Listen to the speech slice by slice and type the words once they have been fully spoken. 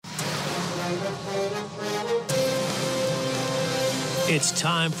It's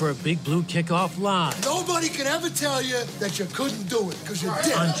time for a Big Blue Kickoff Live. Nobody can ever tell you that you couldn't do it, because you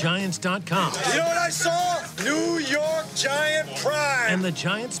did. On Giants.com. You know what I saw? New York Giant pride. And the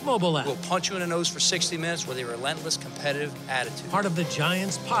Giants mobile app. We'll punch you in the nose for 60 minutes with a relentless competitive attitude. Part of the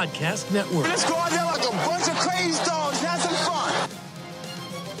Giants Podcast Network. Let's go out there like a bunch of crazy dogs. Have some fun.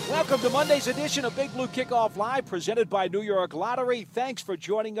 Welcome to Monday's edition of Big Blue Kickoff Live, presented by New York Lottery. Thanks for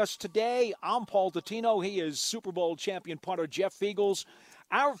joining us today. I'm Paul Dottino. He is Super Bowl champion punter Jeff Feagles.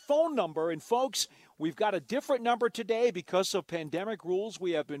 Our phone number, and folks, we've got a different number today because of pandemic rules.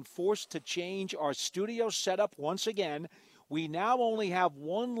 We have been forced to change our studio setup once again. We now only have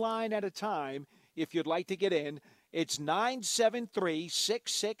one line at a time if you'd like to get in. It's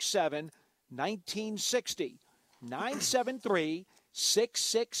 973-667-1960.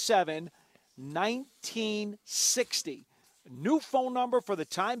 973-667-1960. New phone number for the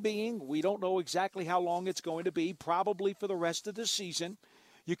time being. We don't know exactly how long it's going to be, probably for the rest of the season.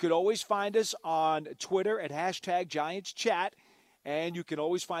 You could always find us on Twitter at #GiantsChat, and you can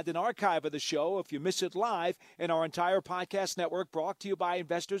always find an archive of the show if you miss it live in our entire podcast network, brought to you by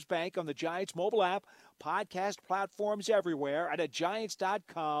Investors Bank on the Giants mobile app, podcast platforms everywhere, and at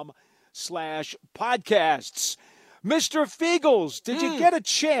Giants.com/podcasts. Mr. Feagles, did you get a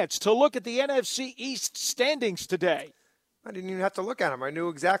chance to look at the NFC East standings today? I didn't even have to look at them. I knew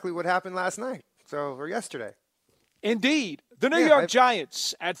exactly what happened last night, or yesterday. Indeed. The New York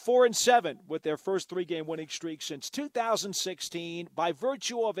Giants at 4-7 with their first three-game winning streak since 2016, by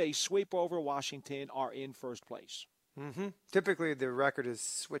virtue of a sweep over Washington, are in first place. Mm-hmm. Typically, the record is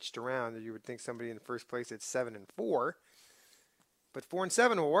switched around. You would think somebody in first place at 7-4, but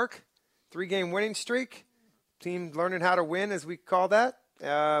 4-7 will work. Three-game winning streak. Team learning how to win, as we call that.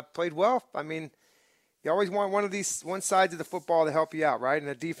 Played well. I mean, you always want one side of the football to help you out, right? And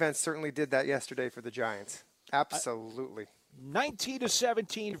the defense certainly did that yesterday for the Giants. Absolutely.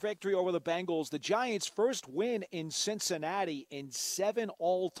 19-17 victory over the Bengals. The Giants' first win in Cincinnati in 7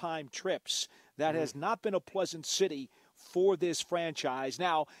 all-time trips. That has not been a pleasant city for this franchise.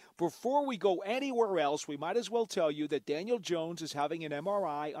 Now, before we go anywhere else, we might as well tell you that Daniel Jones is having an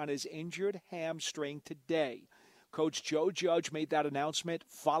MRI on his injured hamstring today. Coach Joe Judge made that announcement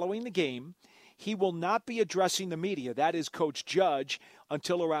following the game. He will not be addressing the media, that is Coach Judge,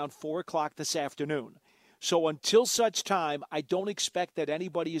 until around 4 o'clock this afternoon. So until such time, I don't expect that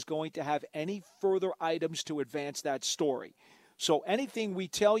anybody is going to have any further items to advance that story. So anything we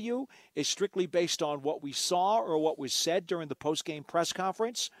tell you is strictly based on what we saw or what was said during the post-game press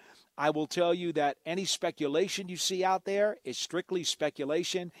conference. I will tell you that any speculation you see out there is strictly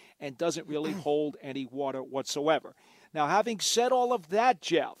speculation and doesn't really hold any water whatsoever. Now, having said all of that,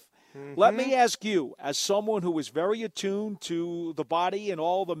 Jeff, let me ask you, as someone who is very attuned to the body and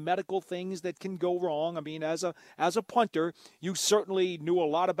all the medical things that can go wrong, I mean, as a punter, you certainly knew a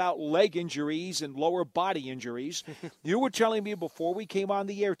lot about leg injuries and lower body injuries. You were telling me before we came on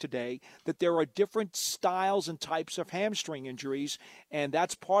the air today that there are different styles and types of hamstring injuries, and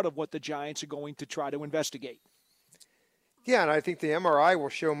that's part of what the Giants are going to try to investigate. Yeah, and I think the MRI will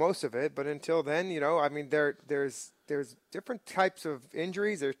show most of it. But until then, I mean, there's different types of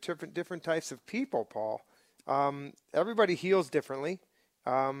injuries. There's different types of people, Paul. Everybody heals differently.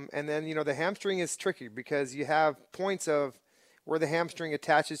 And then, the hamstring is tricky because you have points of where the hamstring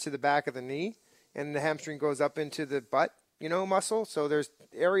attaches to the back of the knee and the hamstring goes up into the butt, muscle. So there's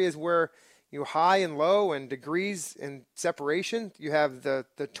areas where high and low and degrees and separation. You have the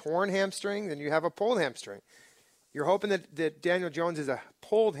torn hamstring, and you have a pulled hamstring. You're hoping that Daniel Jones is a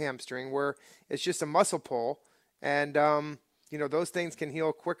pulled hamstring where it's just a muscle pull. And, those things can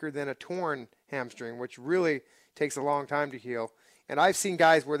heal quicker than a torn hamstring, which really takes a long time to heal. And I've seen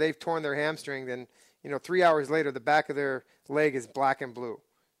guys where they've torn their hamstring, then, 3 hours later, the back of their leg is black and blue.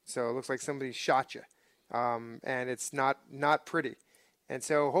 So it looks like somebody shot you. And it's not pretty. And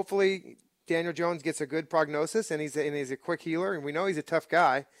so hopefully Daniel Jones gets a good prognosis, and he's a quick healer, and we know he's a tough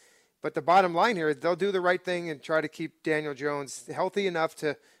guy. But the bottom line here is they'll do the right thing and try to keep Daniel Jones healthy enough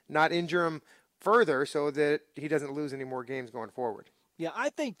to not injure him further so that he doesn't lose any more games going forward. Yeah, I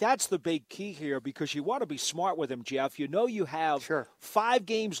think that's the big key here because you want to be smart with him, Jeff. You have 5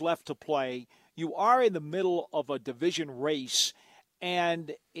 games left to play. You are in the middle of a division race.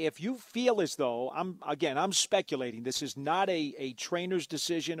 And if you feel as though, I'm speculating, this is not a trainer's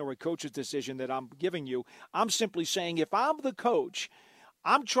decision or a coach's decision that I'm giving you. I'm simply saying if I'm the coach,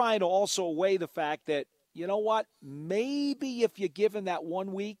 I'm trying to also weigh the fact that, you know what, maybe if you give him that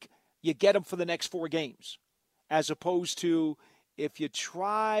 1 week, you get him for the next 4 games, as opposed to if you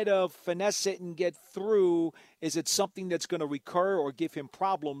try to finesse it and get through, is it something that's going to recur or give him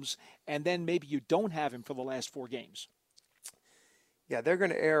problems, and then maybe you don't have him for the last 4 games? Yeah, they're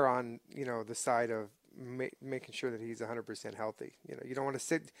going to err on, the side of making sure that he's 100% healthy. You don't want to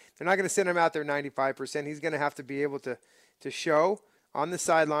sit. They're not going to send him out there 95%. He's going to have to be able to show on the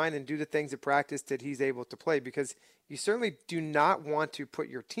sideline and do the things at practice that he's able to play, because you certainly do not want to put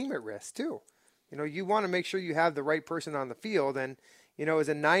your team at risk too. You want to make sure you have the right person on the field. And, is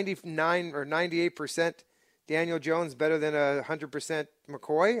a 99 or 98% Daniel Jones better than a 100%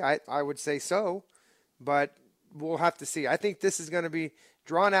 McCoy? I would say so, but we'll have to see. I think this is going to be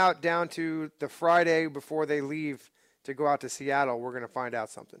drawn out down to the Friday before they leave to go out to Seattle. We're going to find out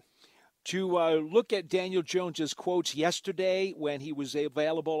something. To look at Daniel Jones's quotes yesterday when he was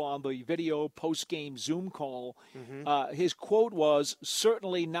available on the video post-game Zoom call, his quote was,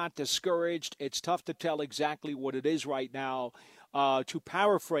 "Certainly not discouraged. It's tough to tell exactly what it is right now." To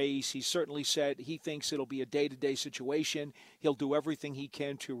paraphrase, he certainly said he thinks it'll be a day-to-day situation. He'll do everything he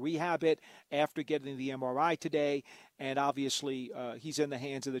can to rehab it after getting the MRI today. And obviously, he's in the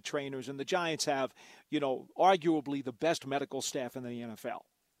hands of the trainers. And the Giants have, arguably the best medical staff in the NFL.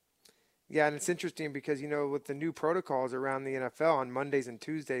 Yeah, and it's interesting because, with the new protocols around the NFL on Mondays and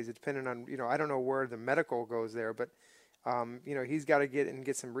Tuesdays, it's depending on, I don't know where the medical goes there, but, he's got to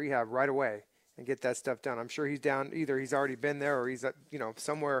get some rehab right away and get that stuff done. I'm sure he's down, either he's already been there or he's,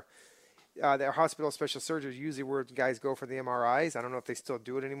 somewhere. Their hospital special surgery is usually where guys go for the MRIs. I don't know if they still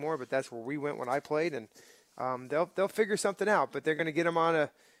do it anymore, but that's where we went when I played, and they'll figure something out. But they're going to get him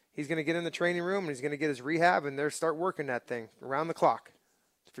he's going to get in the training room and he's going to get his rehab, and they'll start working that thing around the clock.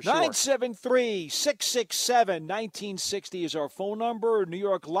 973-667-1960 is our phone number. New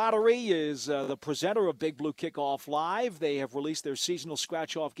York Lottery is the presenter of Big Blue Kickoff Live. They have released their seasonal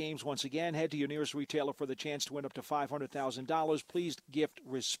scratch-off games once again. Head to your nearest retailer for the chance to win up to $500,000. Please gift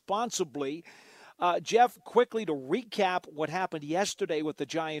responsibly. Jeff, quickly to recap what happened yesterday with the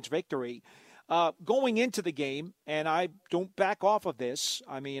Giants' victory. Going into the game, and I don't back off of this.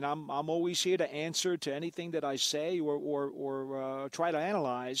 I mean, I'm always here to answer to anything that I say or try to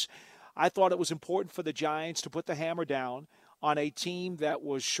analyze. I thought it was important for the Giants to put the hammer down on a team that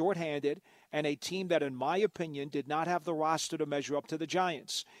was shorthanded and a team that, in my opinion, did not have the roster to measure up to the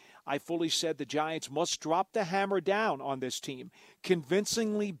Giants. I fully said the Giants must drop the hammer down on this team,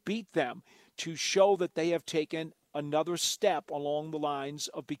 convincingly beat them to show that they have taken another step along the lines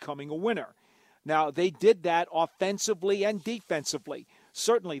of becoming a winner. Now, they did that offensively and defensively.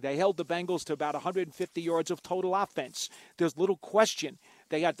 Certainly, they held the Bengals to about 150 yards of total offense. There's little question.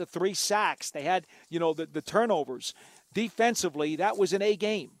 They had the 3 sacks. They had, the turnovers. Defensively, that was an A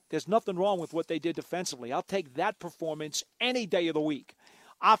game. There's nothing wrong with what they did defensively. I'll take that performance any day of the week.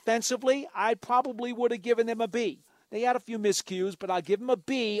 Offensively, I probably would have given them a B. They had a few miscues, but I'll give them a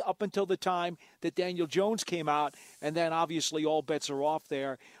B up until the time that Daniel Jones came out, and then obviously all bets are off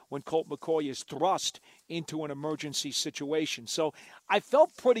there when Colt McCoy is thrust into an emergency situation. So I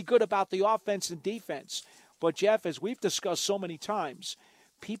felt pretty good about the offense and defense. But, Jeff, as we've discussed so many times,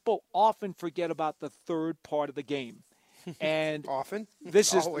 people often forget about the third part of the game. And often?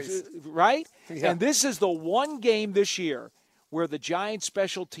 This is Always. Right? Yeah. And this is the one game this year where the Giants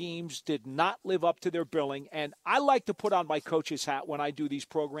special teams did not live up to their billing. And I like to put on my coach's hat when I do these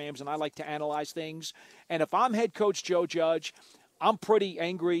programs, and I like to analyze things. And if I'm head coach Joe Judge, I'm pretty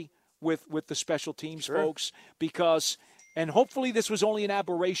angry with the special teams folks because, and hopefully this was only an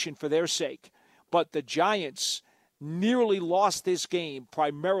aberration for their sake, but the Giants nearly lost this game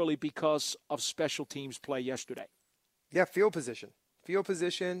primarily because of special teams play yesterday. Yeah, field position.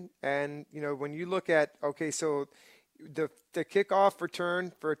 And, when you look at, so the kickoff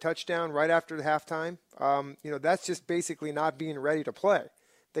return for a touchdown right after the halftime, that's just basically not being ready to play.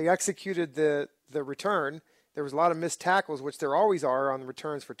 They executed the return. There was a lot of missed tackles, which there always are on the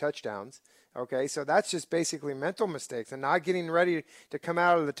returns for touchdowns. Okay, so that's just basically mental mistakes and not getting ready to come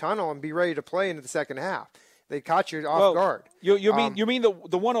out of the tunnel and be ready to play into the second half. They caught you off guard. You mean the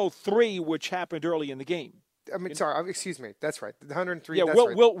 103, which happened early in the game? Excuse me. That's right. The 103. Yeah, that's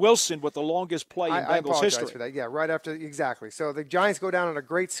right. Wilson with the longest play in I Bengals apologize history. for that. Yeah, right after exactly. So the Giants go down on a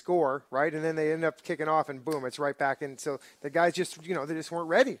great score, right, and then they end up kicking off, and boom, it's right back in. So the guys just, they just weren't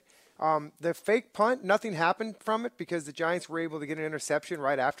ready. The fake punt, nothing happened from it because the Giants were able to get an interception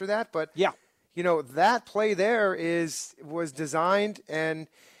right after that. But yeah, that play there was designed, and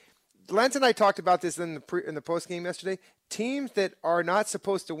Lance and I talked about this in the post game yesterday. Teams that are not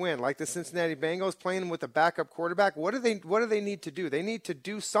supposed to win, like the Cincinnati Bengals playing with a backup quarterback, what do they need to do? They need to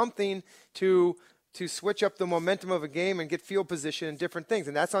do something to to switch up the momentum of a game and get field position and different things,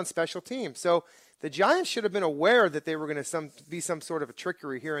 and that's on special teams. So the Giants should have been aware that they were going to be some sort of a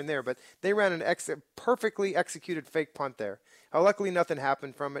trickery here and there, but they ran a perfectly executed fake punt there. Luckily, nothing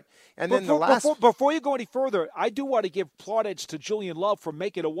happened from it. And then before you go any further, I do want to give plaudits to Julian Love for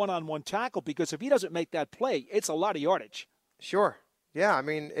making a one-on-one tackle, because if he doesn't make that play, it's a lot of yardage. Sure. Yeah, I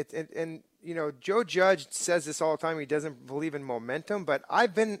mean, Joe Judge says this all the time. He doesn't believe in momentum, but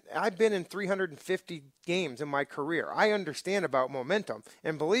I've been in 350 games in my career. I understand about momentum,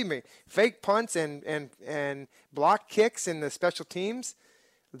 and believe me, fake punts and block kicks in the special teams,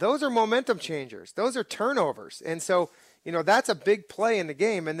 those are momentum changers. Those are turnovers, and so that's a big play in the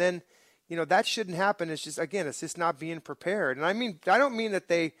game. And then that shouldn't happen. It's just not being prepared. And I don't mean that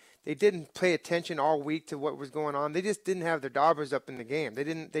they didn't pay attention all week to what was going on. They just didn't have their daubers up in the game.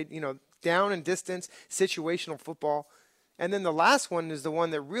 They down and distance, situational football. And then the last one is the one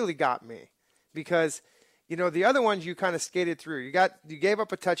that really got me, because, the other ones you kind of skated through. You gave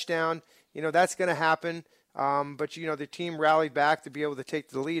up a touchdown, that's going to happen. But the team rallied back to be able to take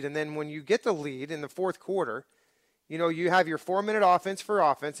the lead. And then when you get the lead in the fourth quarter, you have your 4-minute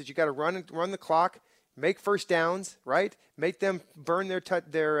offense that you got to run the clock, make first downs, right? Make them burn their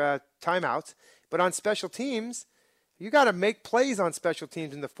timeouts. But on special teams, you got to make plays on special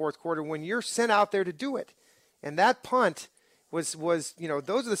teams in the fourth quarter when you're sent out there to do it. And that punt was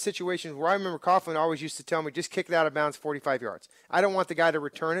those are the situations where I remember Coughlin always used to tell me, just kick it out of bounds 45 yards. I don't want the guy to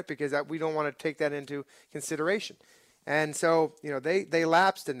return it because we don't want to take that into consideration. And so, they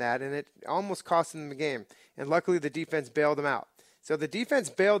lapsed in that, and it almost cost them the game. And luckily, the defense bailed them out. So the defense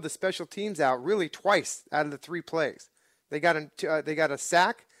bailed the special teams out really twice out of the 3 plays. They got a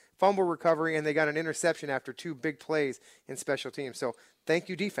sack, fumble recovery, and they got an interception after 2 big plays in special teams. So thank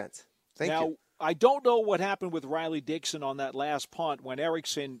you, defense. Thank you. I don't know what happened with Riley Dixon on that last punt when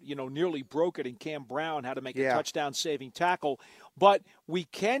Erickson, nearly broke it and Cam Brown had to make a touchdown-saving tackle. But we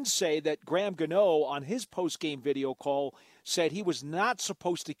can say that Graham Gano on his post-game video call said he was not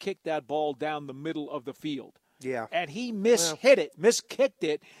supposed to kick that ball down the middle of the field. Yeah. And he miskicked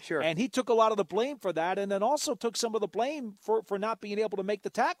it. Sure. And he took a lot of the blame for that, and then also took some of the blame for not being able to make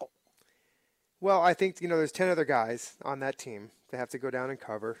the tackle. Well, I think, there's 10 other guys on that team that have to go down and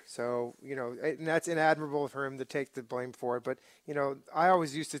cover. So, and that's inadmirable for him to take the blame for it. But, I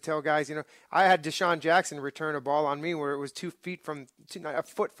always used to tell guys, I had Deshaun Jackson return a ball on me where it was a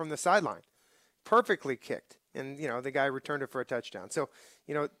foot from the sideline. Perfectly kicked. And, the guy returned it for a touchdown. So,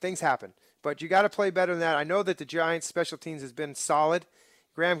 things happen. But you got to play better than that. I know that the Giants' special teams has been solid.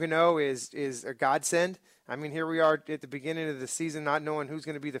 Graham Gano is a godsend. I mean, here we are at the beginning of the season not knowing who's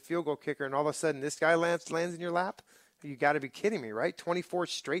going to be the field goal kicker, and all of a sudden this guy lands in your lap? You got to be kidding me, right? 24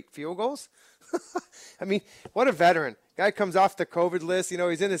 straight field goals? I mean, what a veteran. Guy comes off the COVID list.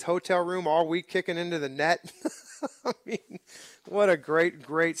 He's in his hotel room all week kicking into the net. I mean, what a great,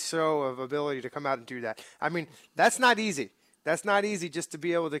 great show of ability to come out and do that. I mean, that's not easy. That's not easy just to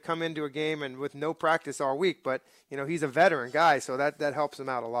be able to come into a game and with no practice all week. But, he's a veteran guy, so that helps him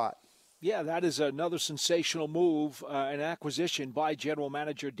out a lot. Yeah, that is another sensational move, an acquisition by General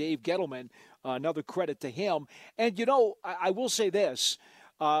Manager Dave Gettleman. Another credit to him. And, I will say this,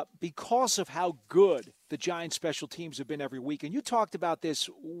 because of how good the Giants special teams have been every week, and you talked about this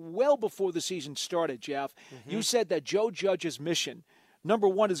well before the season started, Jeff. Mm-hmm. You said that Joe Judge's mission, number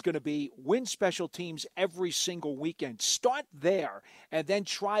one, is going to be win special teams every single weekend. Start there and then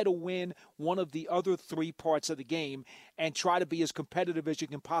try to win one of the other 3 parts of the game and try to be as competitive as you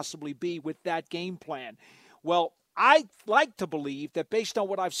can possibly be with that game plan. Well, I like to believe that based on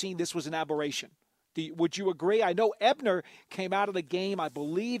what I've seen, this was an aberration. Would you agree? I know Ebner came out of the game. I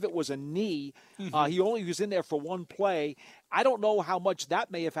believe it was a knee. Mm-hmm. He only was in there for 1 play. I don't know how much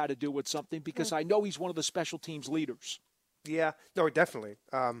that may have had to do with something because I know he's one of the special teams leaders. Yeah, no, definitely.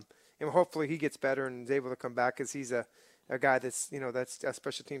 And hopefully he gets better and is able to come back because he's a guy that's a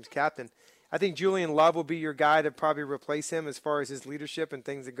special teams captain. I think Julian Love will be your guy to probably replace him as far as his leadership and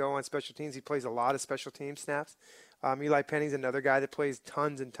things that go on special teams. He plays a lot of special team snaps. Eli Penny's another guy that plays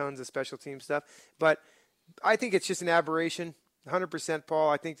tons and tons of special team stuff. But I think it's just an aberration. 100%, Paul.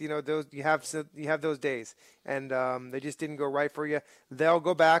 I think those you have those days, and they just didn't go right for you. They'll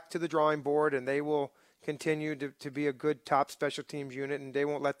go back to the drawing board, and they will continue to be a good top special teams unit, and they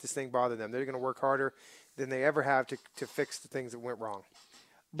won't let this thing bother them. They're going to work harder than they ever have to fix the things that went wrong.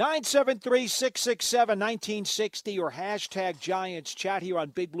 973-667-1960 or hashtag Giants chat here on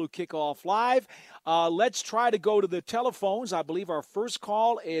Big Blue Kickoff Live. Let's try to go to the telephones. I believe our first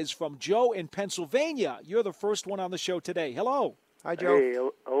call is from Joe in Pennsylvania. You're the first one on the show today. Hello. Hi, Joe. Hey,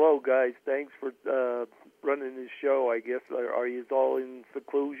 hello, guys. Thanks for running this show, I guess. Are you all in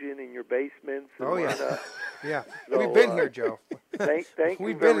seclusion in your basements? Oh, yeah. Yeah. So, We've been here, Joe. Thank you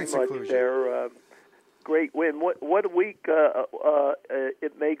We've been very in much seclusion. there. Great win. What a week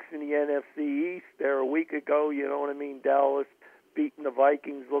it makes in the NFC East. There a week ago, you know what I mean, Dallas beating the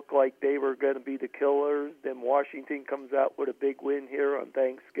Vikings looked like they were going to be the killers. Then Washington comes out with a big win here on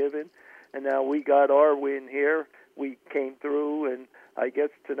Thanksgiving. And now we got our win here. We came through, and I guess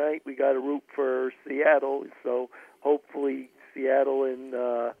tonight we got to root for Seattle. So hopefully Seattle and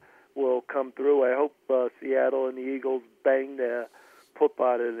will come through. I hope Seattle and the Eagles bang the poop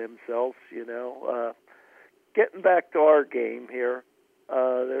out of themselves, you know. Getting back to our game here,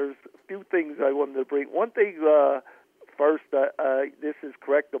 there's a few things I wanted to bring. One thing first, this is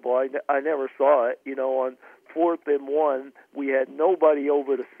correctable. I never saw it. You know, on 4th and 1, we had nobody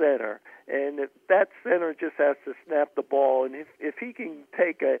over the center. And if that center just has to snap the ball, and if he can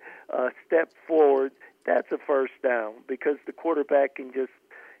take a step forward, that's a first down because the quarterback can just,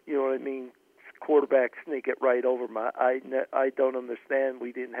 you know what I mean, quarterback sneak it right over I don't understand.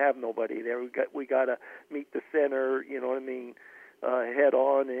 We didn't have nobody there. We got to meet the center, you know what I mean, head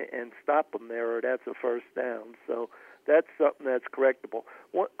on and stop them there, or that's a first down. So that's something that's correctable.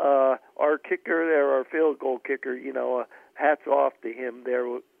 Our kicker there, our field goal kicker, you know, hats off to him there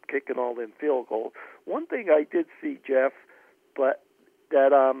kicking all them field goals. One thing I did see, Jeff, but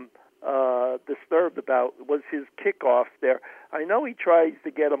that disturbed about was his kickoffs there. I know he tries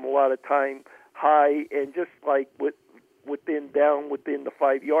to get them a lot of time high and just like within the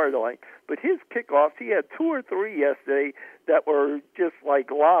 5-yard line. But his kickoffs, he had 2 or 3 yesterday that were just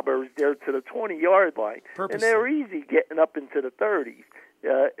like lobbers there to the 20-yard line. Purposely. And they were easy getting up into the 30s.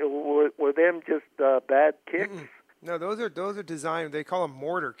 Were them just bad kicks? Mm-mm. No, those are designed. They call them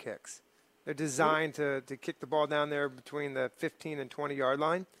mortar kicks. They're designed to kick the ball down there between the 15 and 20-yard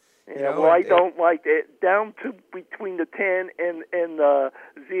line. Yeah, well, I don't like it. Down to between the 10 and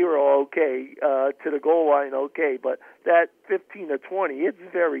 0, okay, to the goal line, okay. But that 15 or 20, it's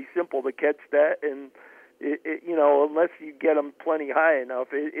very simple to catch that, and it you know, unless you get them plenty high enough,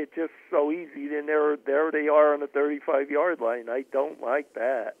 it's just so easy. Then there they are on the 35-yard line. I don't like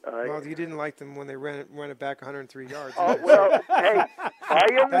that. Well, you didn't like them when they ran it back 103 yards. Oh, well, hey,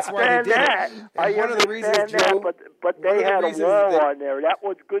 I That's why they understand did that. it. I And one of the reasons, understand Joe, that, but they had a wall on there. That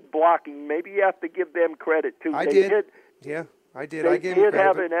was good blocking. Maybe you have to give them credit, too. I They did. Yeah, I did. They I gave them did credit,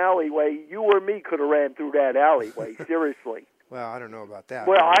 have but- an alleyway. You or me could have ran through that alleyway, seriously. Well, I don't know about that.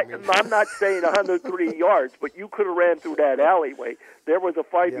 Well, I mean, I'm not saying 103 yards, but you could have ran through that alleyway. There was a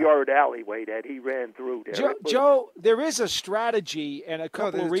 5-yard alleyway that he ran through there. Joe, there is a strategy and a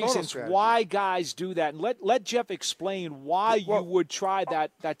couple there's of a total reasons strategy. why guys do that. And let Jeff explain why you would try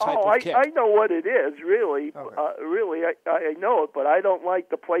that type of kick. I know what it is, really. Okay. Really, I know it, but I don't like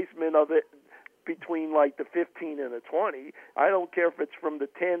the placement of it between like the 15 and the 20. I don't care if it's from the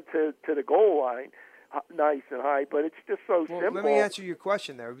 10 to the goal line, nice and high, but it's just so simple. Let me answer your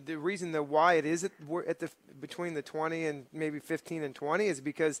question there. The reason why it is between the 20 and maybe 15 and 20 is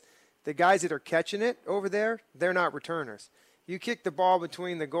because the guys that are catching it over there, they're not returners. You kick the ball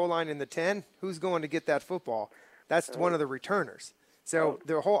between the goal line and the 10, who's going to get that football? That's one of the returners. So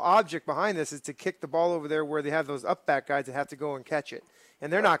the whole object behind this is to kick the ball over there where they have those up back guys that have to go and catch it.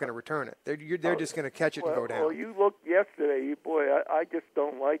 And they're not going to return it. They're just going to catch it and go down. Well, you looked yesterday, boy, I just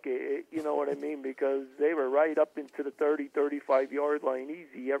don't like it. You know what I mean? Because they were right up into the 30, 35-yard line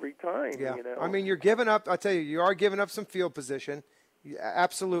easy every time. Yeah. You know? I mean, you're giving up. I'll tell you, you are giving up some field position.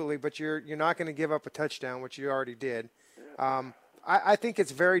 Absolutely. But you're not going to give up a touchdown, which you already did. I think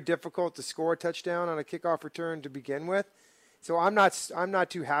it's very difficult to score a touchdown on a kickoff return to begin with. So I'm not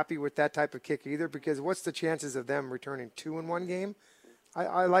too happy with that type of kick either, because what's the chances of them returning 2 in one game?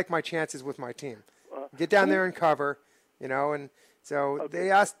 I like my chances with my team. Get down there and cover, you know. And so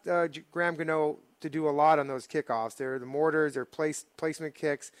they asked Graham Gano to do a lot on those kickoffs. They're the mortars, they're placement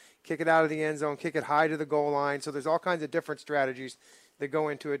kicks, kick it out of the end zone, kick it high to the goal line. So there's all kinds of different strategies that go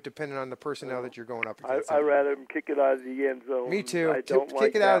into it depending on the personnel that you're going up against. I'd rather them kick it out of the end zone. Me too. I don't Kick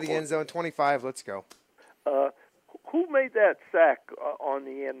like it out of that the one. end zone, 25, let's go. Who made that sack on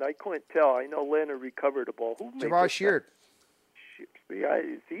the end? I couldn't tell. I know Leonard recovered the ball. Who made Jabbar the Sheard.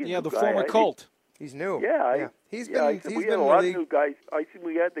 The former Colt. He's new. Yeah, he's we been had in a the lot of league. new guys. I see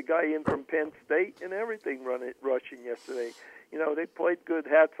we had the guy in from Penn State and everything rushing yesterday. You know, they played good.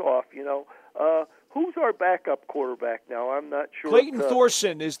 Hats off. You know, who's our backup quarterback now? I'm not sure. Clayton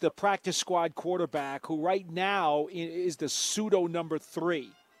Thorson is the practice squad quarterback who right now is the pseudo number 3.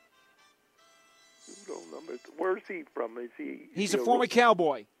 Where's he from? Is he? He's a former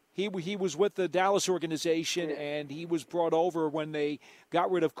Cowboy. He was with the Dallas organization, and he was brought over when they got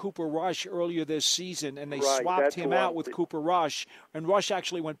rid of Cooper Rush earlier this season, and they swapped him out with Cooper Rush, and Rush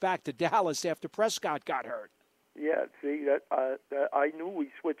actually went back to Dallas after Prescott got hurt. Yeah, see, that I knew we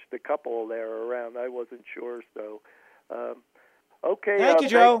switched a couple there around. I wasn't sure, so. Okay. Thank you,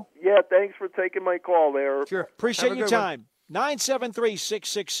 Joe. Thanks for taking my call there. Sure. Appreciate your time.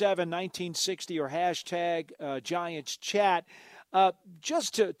 973-667-1960 or hashtag Giants Chat.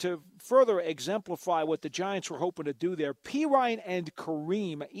 Just to further exemplify what the Giants were hoping to do there, Perine and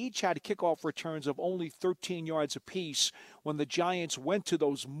Kareem each had kickoff returns of only 13 yards apiece when the Giants went to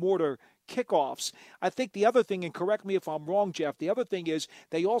those mortar kickoffs. I think the other thing, and correct me if I'm wrong, Jeff, the other thing is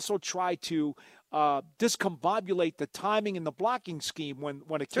they also try to discombobulate the timing and the blocking scheme when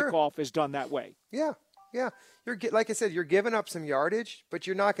a kickoff is done that way. Yeah. Like I said, you're giving up some yardage, but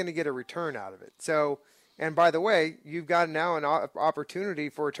you're not going to get a return out of it. So, and by the way, you've got now an opportunity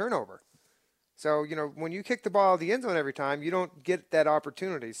for a turnover. So, when you kick the ball out of the end zone every time, you don't get that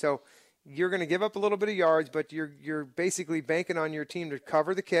opportunity. So you're going to give up a little bit of yards, but you're basically banking on your team to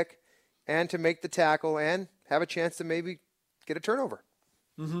cover the kick and to make the tackle and have a chance to maybe get a turnover.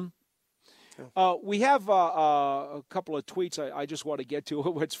 Mm-hmm. We have a couple of tweets I just want to get to.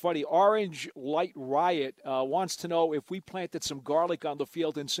 What's funny, Orange Light Riot wants to know if we planted some garlic on the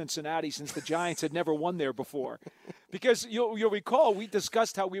field in Cincinnati since the Giants had never won there before. Because you'll recall we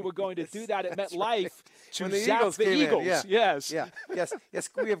discussed how we were going to do that at MetLife to zap the Eagles. Yes. We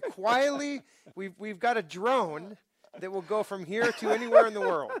have quietly we've got a drone that will go from here to anywhere in the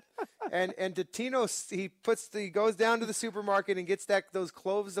world. And Tino, he goes down to the supermarket and gets those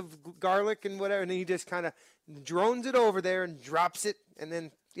cloves of garlic and whatever, and he just kind of drones it over there and drops it, and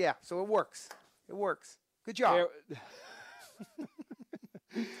then so it works. Good job.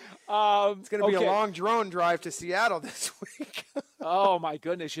 It's going to be a long drone drive to Seattle this week. Oh my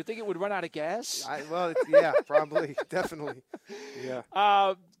goodness! You think it would run out of gas? Probably, definitely.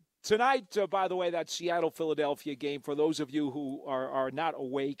 Yeah. Tonight, by the way, that Seattle-Philadelphia game, for those of you who are not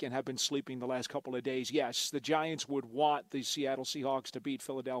awake and have been sleeping the last couple of days, yes, the Giants would want the Seattle Seahawks to beat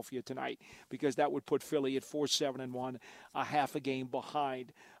Philadelphia tonight because that would put Philly at 4-7-1, a half a game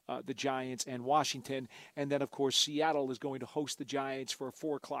behind the Giants and Washington. And then, of course, Seattle is going to host the Giants for a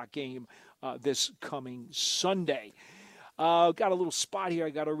 4 o'clock game this coming Sunday. Got a little spot here I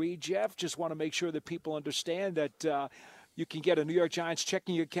got to read, Jeff. Just want to make sure that people understand that you can get a New York Giants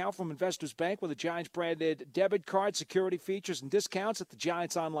checking account from Investors Bank with a Giants-branded debit card, security features, and discounts at the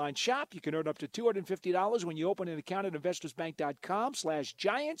Giants online shop. You can earn up to $250 when you open an account at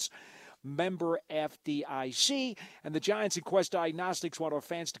investorsbank.com/Giants. Member FDIC. And the Giants and Quest Diagnostics want our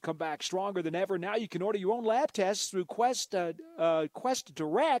fans to come back stronger than ever. Now you can order your own lab tests through Quest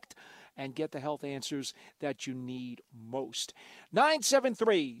Direct and get the health answers that you need most.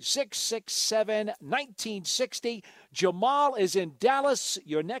 973-667-1960. Jamal is in Dallas.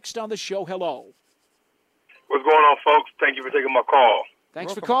 You're next on the show. Hello. What's going on, folks? Thank you for taking my call.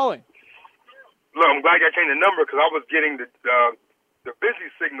 Thanks for calling. Look, I'm glad I changed the number because I was getting the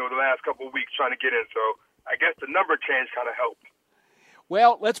busy signal the last couple of weeks trying to get in, so I guess the number change kind of helped.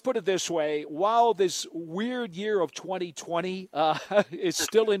 Well, let's put it this way. While this weird year of 2020 is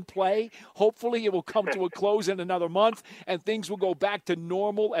still in play, hopefully it will come to a close in another month and things will go back to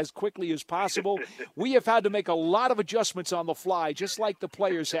normal as quickly as possible. We have had to make a lot of adjustments on the fly, just like the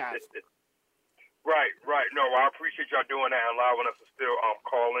players have. Right. No, I appreciate y'all doing that and allowing us to still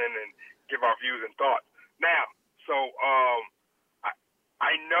call in and give our views and thoughts. Now, so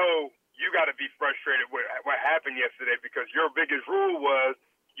I know you got to be frustrated with what happened yesterday because your biggest rule was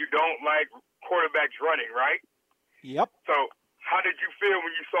you don't like quarterbacks running, right? Yep. So how did you feel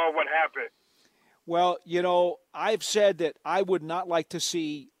when you saw what happened? Well, I've said that I would not like to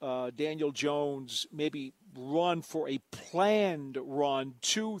see Daniel Jones maybe run for a planned run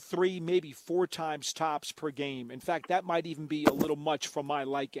 2, 3, maybe 4 times tops per game. In fact, that might even be a little much for my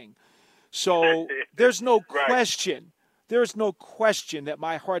liking. So there's no question. There's no question that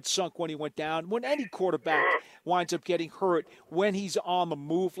my heart sunk when he went down. When any quarterback winds up getting hurt, when he's on the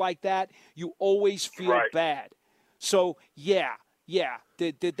move like that, you always feel bad. So, yeah.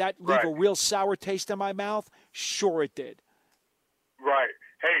 Did that leave a real sour taste in my mouth? Sure it did. Right.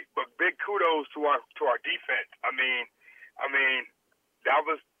 Hey, but big kudos to our defense. I mean, that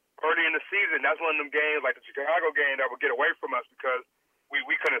was early in the season. That's one of them games like the Chicago game that would get away from us because we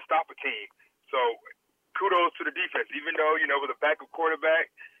couldn't stop a team. So kudos to the defense. Even though, with a backup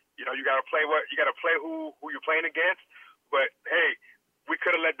quarterback, you got to play who you're playing against. But hey, we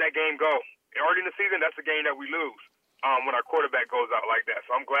could have let that game go. Early in the season, that's a game that we lose when our quarterback goes out like that.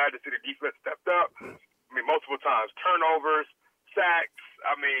 So I'm glad to see the defense stepped up. I mean, multiple times, turnovers, sacks,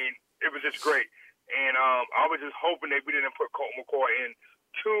 I mean, it was just great. And I was just hoping that we didn't put Colt McCoy in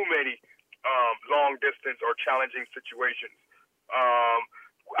too many long distance or challenging situations.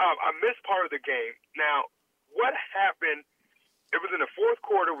 I missed part of the game. Now, what happened? It was in the fourth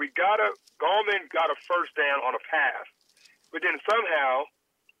quarter. Gallman got a first down on a pass, but then somehow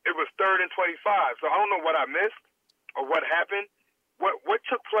it was 3rd and 25. So I don't know what I missed or what happened. What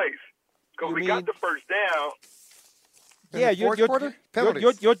took place? Because we got the first down. Yeah,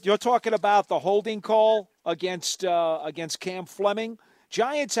 you're talking about the holding call against Cam Fleming.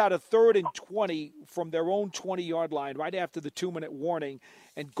 Giants had a 3rd and 20 from their own 20-yard line right after the 2-minute warning,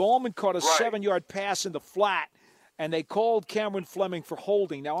 and Gallman caught a 7-yard pass in the flat, and they called Cameron Fleming for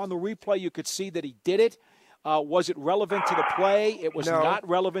holding. Now, on the replay, you could see that he did it. Was it relevant to the play? It was not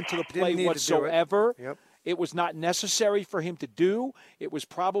relevant to the play whatsoever. Yep. It was not necessary for him to do. It was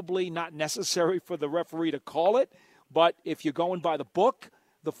probably not necessary for the referee to call it. But if you're going by the book,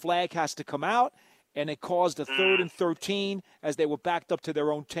 the flag has to come out, and it caused a 3rd and 13 as they were backed up to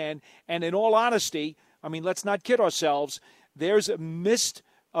their own 10. And in all honesty, I mean, let's not kid ourselves. There's a missed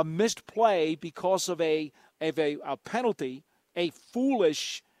play because of a penalty, a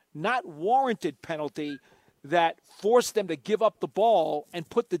foolish, not warranted penalty that forced them to give up the ball and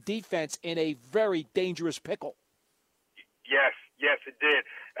put the defense in a very dangerous pickle. Yes, it did.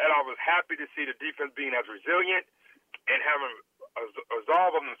 And I was happy to see the defense being as resilient and having a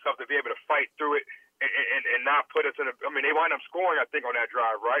resolve on themselves to be able to fight through it and not put us in a – I mean, they wound up scoring, I think, on that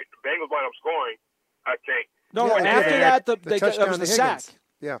drive, right? The Bengals wound up scoring, I think. No, after that, that was the sack.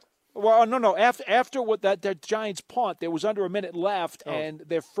 Yeah. Well, no. After what that Giants punt, there was under a minute left, and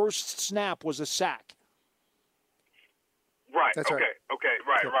their first snap was a sack. Right. That's okay. right. Okay.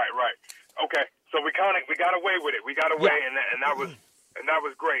 Right. Okay. So we got away with it. We got away, and that was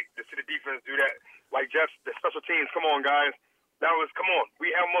great to see the defense do that. Like Jeff, the special teams. Come on, guys. Come on.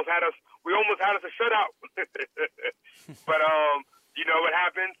 We almost had us a shutout. But you know what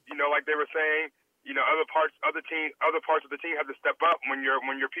happens? You know, like they were saying, you know, other parts of the team have to step up when your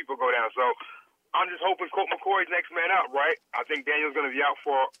people go down. So I'm just hoping Colt McCoy's next man out, right? I think Daniel's going to be out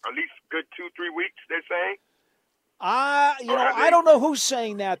for at least good 2-3 weeks. They're saying. I don't know who's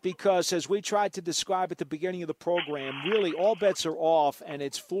saying that, because as we tried to describe at the beginning of the program, really all bets are off, and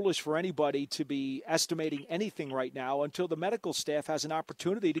it's foolish for anybody to be estimating anything right now until the medical staff has an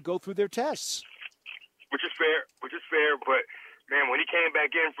opportunity to go through their tests. Which is fair. But, man, when he came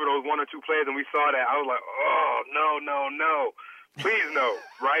back in for those 1 or 2 plays and we saw that, I was like, oh, no. Please no,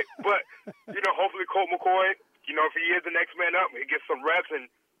 right? But, you know, hopefully Colt McCoy, you know, if he is the next man up, he gets some reps, and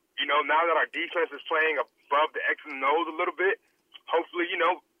you know, now that our defense is playing above the X and O's a little bit, hopefully, you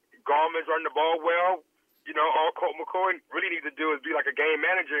know, Gallman's running the ball well. You know, all Colt McCoy really needs to do is be like a game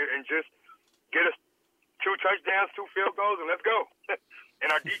manager and just get us 2 touchdowns, 2 field goals, and let's go. And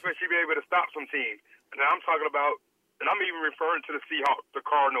our defense should be able to stop some teams. And I'm talking about, and I'm even referring to the Seahawks, the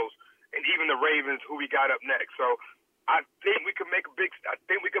Cardinals, and even the Ravens, who we got up next. So I think we can make a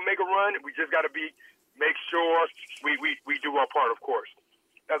run. We just got to make sure we do our part, of course.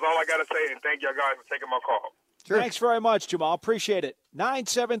 That's all I got to say, and thank y'all guys for taking my call. Sure. Thanks very much, Jamal. Appreciate it.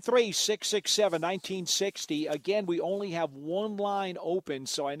 973-667-1960. Again, we only have one line open,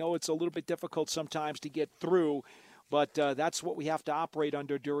 so I know it's a little bit difficult sometimes to get through, but that's what we have to operate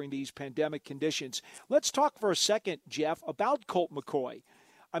under during these pandemic conditions. Let's talk for a second, Jeff, about Colt McCoy.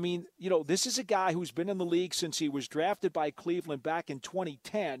 I mean, you know, this is a guy who's been in the league since he was drafted by Cleveland back in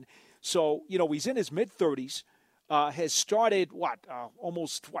 2010. So, you know, he's in his mid-30s. Has started,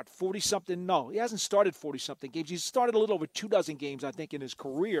 40-something? No, he hasn't started 40-something games. He's started a little over 24 games, I think, in his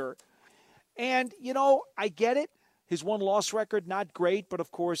career. And, you know, I get it. His one-loss record, not great, but,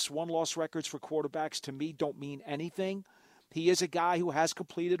 of course, one-loss records for quarterbacks, to me, don't mean anything. He is a guy who has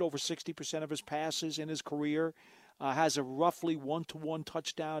completed over 60% of his passes in his career, has a roughly 1-to-1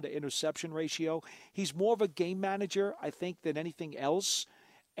 touchdown to interception ratio. He's more of a game manager, I think, than anything else.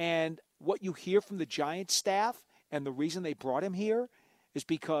 And what you hear from the Giants staff, and the reason they brought him here, is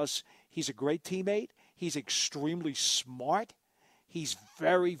because he's a great teammate. He's extremely smart. He's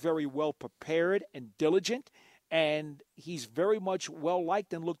very, very well prepared and diligent. And he's very much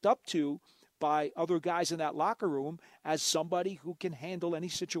well-liked and looked up to by other guys in that locker room as somebody who can handle any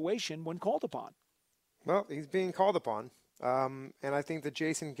situation when called upon. Well, he's being called upon. And I think that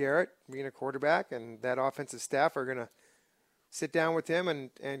Jason Garrett, being a quarterback, and that offensive staff are going to sit down with him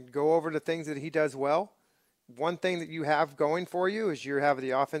and go over the things that he does well. One thing that you have going for you is you have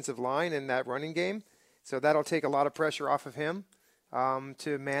the offensive line and that running game. So that'll take a lot of pressure off of him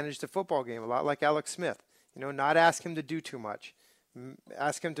to manage the football game, a lot like Alex Smith. You know, not ask him to do too much.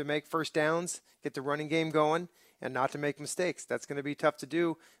 Ask him to make first downs, get the running game going, and not to make mistakes. That's going to be tough to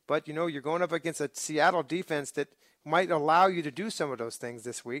do. But, you're going up against a Seattle defense that might allow you to do some of those things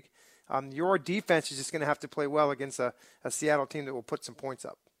this week. Your defense is just going to have to play well against a Seattle team that will put some points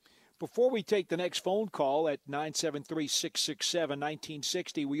up. Before we take the next phone call at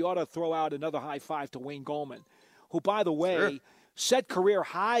 973-667-1960, we ought to throw out another high five to Wayne Gallman, who, by the way, Sure. set career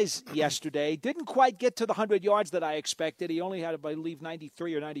highs yesterday. Didn't quite get to the 100 yards that I expected. He only had, I believe,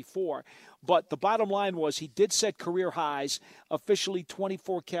 93 or 94. But the bottom line was he did set career highs, officially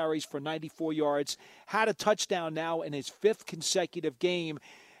 24 carries for 94 yards, had a touchdown now in his fifth consecutive game.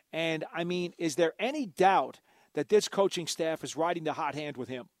 And, I mean, is there any doubt that this coaching staff is riding the hot hand with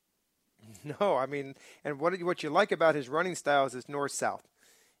him? No, I mean, and what you like about his running style is his north-south.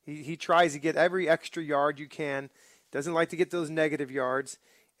 He tries to get every extra yard you can, doesn't like to get those negative yards.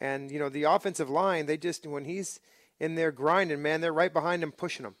 And, the offensive line, when he's in there grinding, man, they're right behind him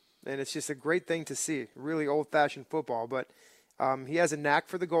pushing him. And it's just a great thing to see, really old-fashioned football. But he has a knack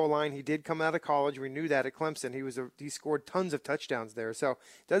for the goal line. He did come out of college. We knew that at Clemson. He scored tons of touchdowns there. So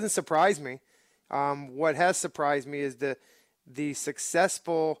it doesn't surprise me. What has surprised me is the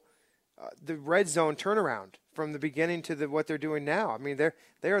successful the red zone turnaround from the beginning to what they're doing now. I mean,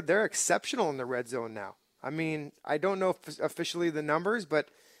 they're exceptional in the red zone now. I mean, I don't know officially the numbers, but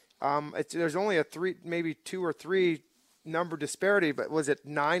there's only maybe 2 or 3 number disparity. But was it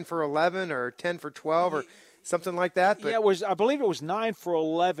 9 for 11 or 10 for 12 or something like that? But, yeah, I believe it was 9 for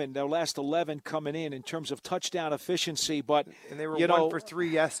 11. Their last 11 coming in terms of touchdown efficiency. But and they were 1 for 3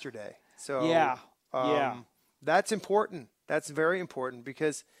 yesterday. So yeah. That's important. That's very important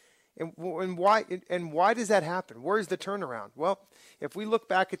because. And why does that happen? Where's the turnaround? Well, if we look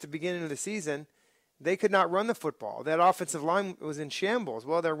back at the beginning of the season, they could not run the football. That offensive line was in shambles.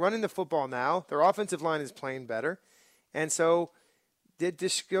 Well, they're running the football now. Their offensive line is playing better. And so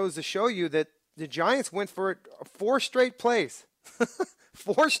this goes to show you that the Giants went for it 4 straight plays.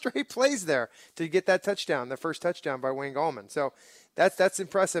 4 straight plays there to get that touchdown, the first touchdown by Wayne Gallman. So that's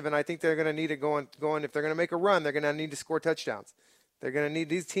impressive, and I think they're going to need it going. If they're going to make a run, they're going to need to score touchdowns. They're going to need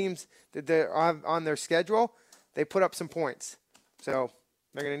these teams that they're on their schedule. They put up some points. So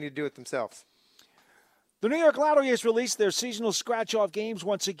they're going to need to do it themselves. The New York Lottery has released their seasonal scratch-off games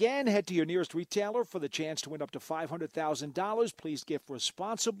once again. Head to your nearest retailer for the chance to win up to $500,000. Please gift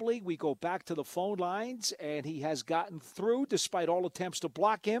responsibly. We go back to the phone lines, and he has gotten through despite all attempts to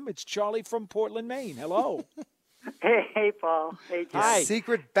block him. It's Charlie from Portland, Maine. Hello. Hey, Paul. Hey, Jim. Hi.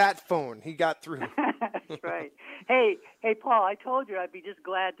 Secret bat phone. He got through. That's right. Hey, Paul, I told you I'd be just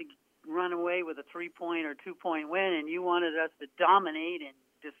glad to run away with a 3-point or 2-point win, and you wanted us to dominate and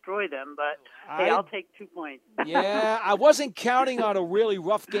destroy them, but hey, I'll take 2 points. Yeah, I wasn't counting on a really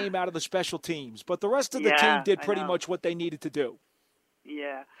rough game out of the special teams, but the rest of the team did pretty much what they needed to do.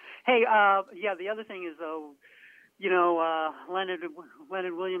 Yeah. Hey, the other thing is, though, Leonard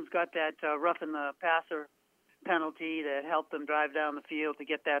Williams got that roughing the passer penalty that helped them drive down the field to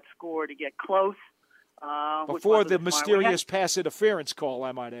get that score, to get close. Before the mysterious pass interference call,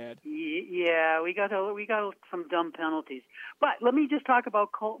 I might add. Yeah, we got some dumb penalties. But let me just talk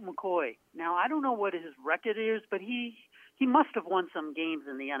about Colt McCoy. Now, I don't know what his record is, but he must have won some games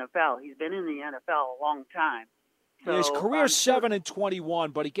in the NFL. He's been in the NFL a long time. So, his career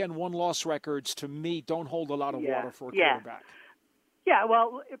 7-21, but again, 1-loss records to me don't hold a lot of water for a quarterback. Yeah,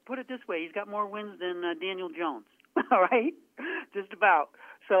 well, put it this way: he's got more wins than Daniel Jones. All right, just about.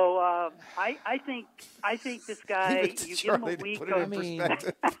 So I think this guy, you give him a week of,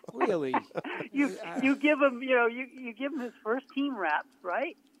 really, you give him, you give him his first team reps,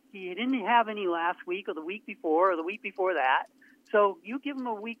 right? He didn't have any last week or the week before or the week before that. So you give him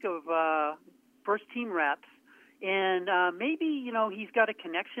a week of first team reps, and maybe he's got a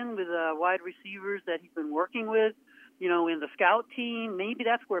connection with wide receivers that he's been working with, in the scout team. Maybe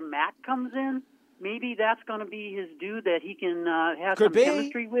that's where Matt comes in. Maybe that's going to be his dude that he can have some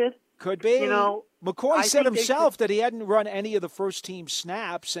chemistry with. Could be. McCoy said himself that he hadn't run any of the first-team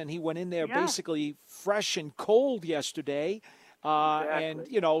snaps, and he went in there basically fresh and cold yesterday.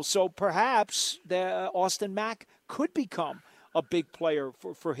 Exactly. And, so perhaps Austin Mack could become a big player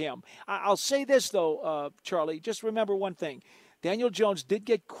for him. I'll say this, though, Charlie. Just remember one thing. Daniel Jones did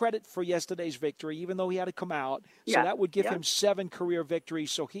get credit for yesterday's victory, even though he had to come out. So that would give him 7 career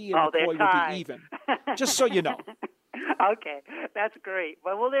victories, so he and McCoy would be even. Just so you know. Okay, that's great.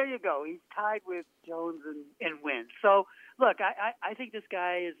 Well, there you go. He's tied with Jones in wins. So, look, I think this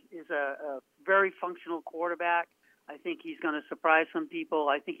guy is a very functional quarterback. I think he's going to surprise some people.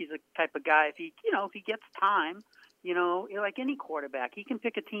 I think he's the type of guy, if he gets time, like any quarterback, he can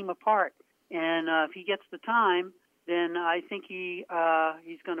pick a team apart. And if he gets the time, then I think he's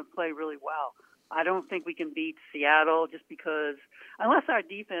going to play really well. I don't think we can beat Seattle just because unless our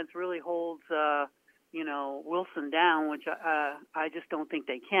defense really holds, Wilson down, which I just don't think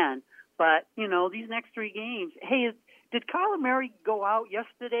they can. But, these next 3 games, hey, did Kyler Murray go out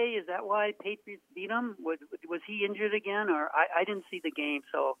yesterday? Is that why Patriots beat him? Was he injured again? Or I didn't see the game,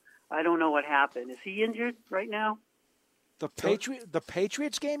 so I don't know what happened. Is he injured right now? The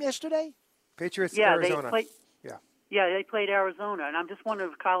Patriots game yesterday? Patriots, yeah, Arizona. Yeah, they played Arizona, and I'm just wondering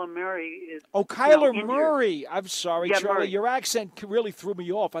if Kyler Murray is. Oh, Kyler injured. Murray. I'm sorry, Yeah, Charlie. Murray. Your accent really threw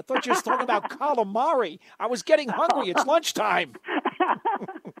me off. I thought you were talking about calamari. I was getting hungry. It's lunchtime.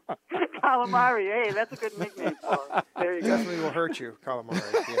 Calamari, hey, that's a good nickname for him. There you go. Definitely will hurt you,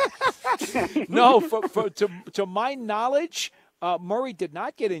 calamari. Yeah. No, to my knowledge, Murray did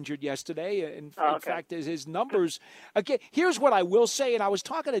not get injured yesterday. In fact, his numbers. Again, here's what I will say, and I was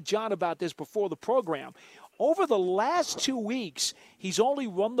talking to John about this before the program. Over the last 2 weeks, he's only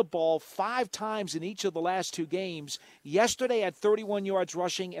run the ball 5 times in each of the last 2 games. Yesterday at 31 yards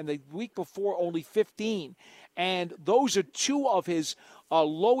rushing, and the week before only 15. And those are 2 of his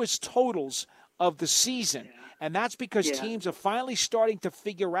lowest totals of the season. Yeah. And that's because teams are finally starting to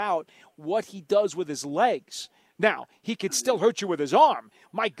figure out what he does with his legs. Now, he could still hurt you with his arm.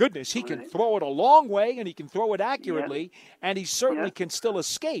 My goodness, he can throw it a long way, and he can throw it accurately, and he certainly can still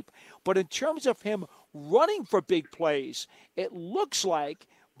escape. But in terms of him running for big plays, it looks like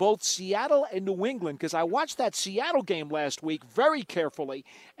both Seattle and New England, because I watched that Seattle game last week very carefully,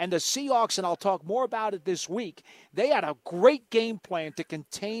 and the Seahawks, and I'll talk more about it this week, they had a great game plan to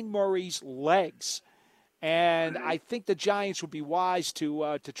contain Murray's legs. And I think the Giants would be wise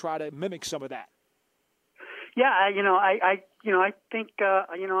to try to mimic some of that. Yeah, I think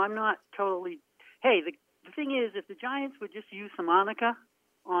I'm not totally. Hey, the thing is, if the Giants would just use some Monica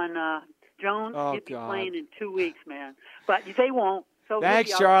on Jones, he'd be playing in 2 weeks, man. But they won't. So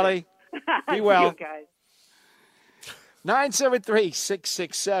thanks, Charlie. Be well. See you guys.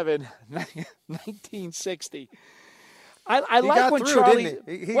 973-667-1960. I like got when through, Charlie.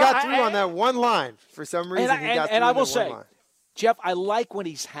 didn't he got through on that one line. For some reason, he got through and I will on say, one line. Jeff, I like when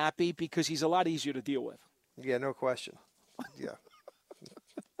he's happy because he's a lot easier to deal with. Yeah, no question. Yeah.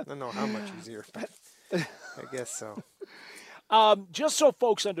 I don't know how much easier, but I guess so. Just so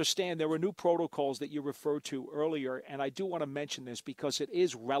folks understand, there were new protocols that you referred to earlier, and I do want to mention this because it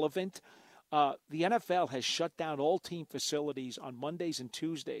is relevant. The NFL has shut down all team facilities on Mondays and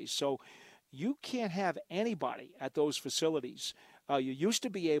Tuesdays, so you can't have anybody at those facilities. You used to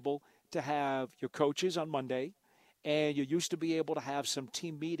be able to have your coaches on Monday, and you used to be able to have some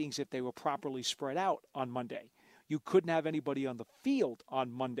team meetings if they were properly spread out on Monday. You couldn't have anybody on the field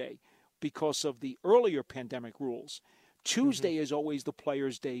on Monday because of the earlier pandemic rules. Tuesday is always the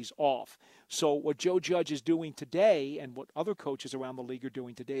players' days off. So what Joe Judge is doing today and what other coaches around the league are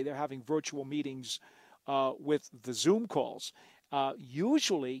doing today, they're having virtual meetings with the Zoom calls.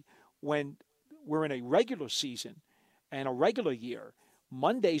 Usually when we're in a regular season and a regular year,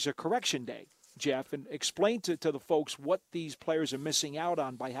 Monday's a correction day, Jeff, and explain to the folks what these players are missing out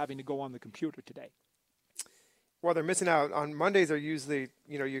on by having to go on the computer today. Well, they're missing out on Mondays. Are usually,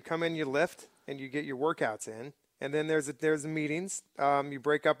 you come in, you lift, and you get your workouts in. And then there's the meetings. You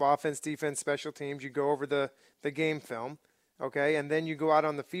break up offense, defense, special teams. You go over the game film, okay? And then you go out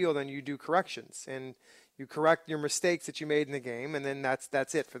on the field and you do corrections. And you correct your mistakes that you made in the game, and then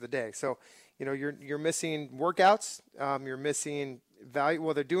that's it for the day. So, you're missing workouts. You're missing value.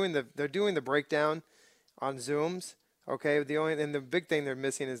 Well, they're doing the breakdown on Zooms, okay? The big thing they're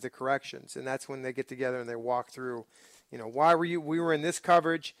missing is the corrections. And that's when they get together and they walk through, why we were in this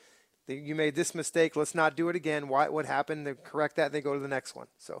coverage. You made this mistake. Let's not do it again. What happened? They correct that. And they go to the next one.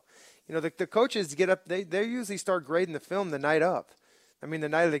 So, the coaches get up. They usually start grading the film the night of. The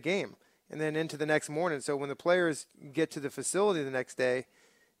night of the game, and then into the next morning. So when the players get to the facility the next day,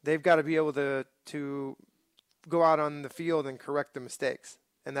 they've got to be able to go out on the field and correct the mistakes.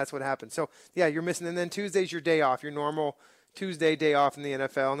 And that's what happens. So yeah, you're missing. And then Tuesday's your day off. Your normal Tuesday day off in the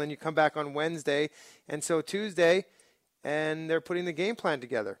NFL, and then you come back on Wednesday. And so Tuesday. And they're putting the game plan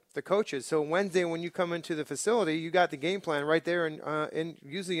together, the coaches. So Wednesday, when you come into the facility, you got the game plan right there, and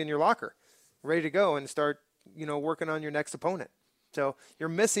usually in your locker, ready to go and start, working on your next opponent. So you're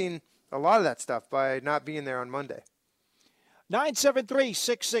missing a lot of that stuff by not being there on Monday.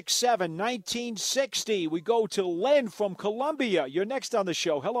 973-667-1960. We go to Len from Columbia. You're next on the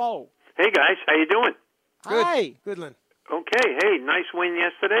show. Hello. Hey guys, how you doing? Good. Hi. Good, Len. Okay. Hey, nice win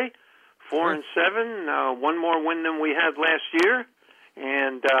yesterday. 4-7, one more win than we had last year,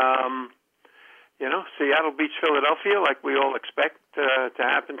 and Seattle beats Philadelphia like we all expect to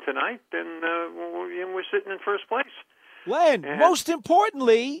happen tonight, and we're sitting in first place. Len, And- most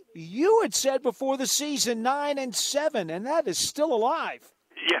importantly, you had said before the season 9-7, and that is still alive.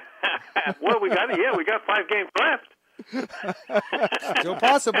 Yeah. Well, we got 5 games left. Still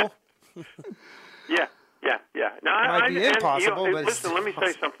possible. Yeah. No, Might be impossible, and, but it's listen, let me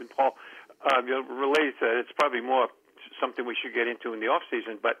say something, Paul. Related to that, it's probably more something we should get into in the off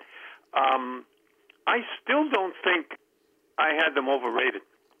season. But I still don't think I had them overrated.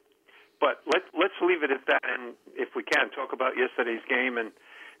 But let's leave it at that, and if we can, talk about yesterday's game and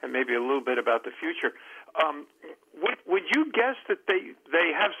maybe a little bit about the future. Would you guess that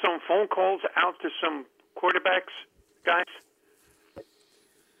they have some phone calls out to some quarterbacks, guys?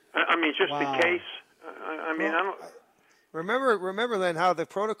 I mean, just in case. I mean, I don't. Remember, Len, how the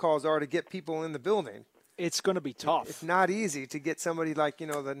protocols are to get people in the building. It's going to be tough. It's not easy to get somebody like,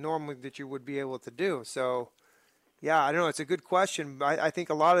 that normally that you would be able to do. So, yeah, I don't know. It's a good question. I think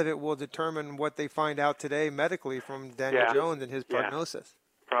a lot of it will determine what they find out today medically from Daniel Jones and his prognosis.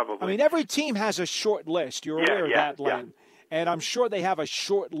 Probably. I mean, every team has a short list. You're aware of that, Len. And I'm sure they have a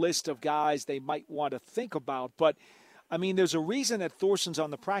short list of guys they might want to think about. But, I mean, there's a reason that Thorson's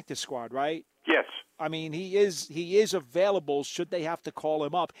on the practice squad, right? Yes. I mean, he is available should they have to call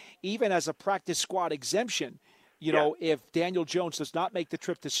him up, even as a practice squad exemption. You know, if Daniel Jones does not make the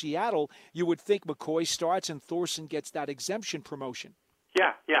trip to Seattle, you would think McCoy starts and Thorson gets that exemption promotion.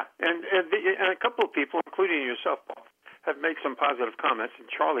 Yeah. And a couple of people, including yourself, Paul, have made some positive comments, and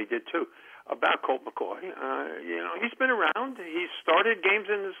Charlie did too, about Colt McCoy. He's been around. He's started games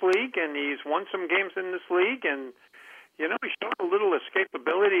in this league, and he's won some games in this league, and he showed a little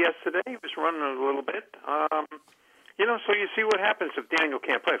escapability yesterday. He was running a little bit. So you see what happens if Daniel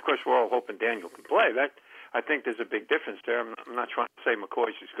can't play. Of course, we're all hoping Daniel can play. That, I think there's a big difference there. I'm not trying to say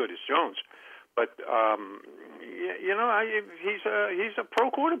McCoy's as good as Jones, but he's a pro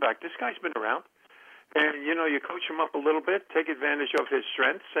quarterback. This guy's been around, and you coach him up a little bit, take advantage of his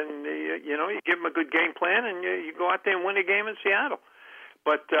strengths, and you give him a good game plan, and you go out there and win a game in Seattle.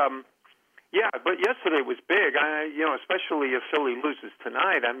 But but yesterday was big. Especially if Philly loses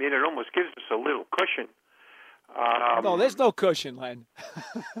tonight. I mean, it almost gives us a little cushion. No, there's no cushion, Len.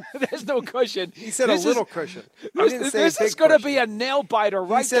 There's no cushion. He said a little cushion. This is going to be a nail biter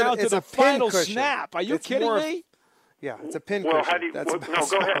right down to the final snap. Are you kidding me? Yeah, it's a pin well, cushion. How do you, no,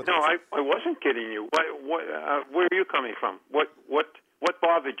 go ahead. No, I wasn't kidding you. Where are you coming from? What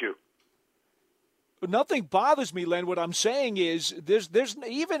bothered you? Nothing bothers me, Len. What I'm saying is there's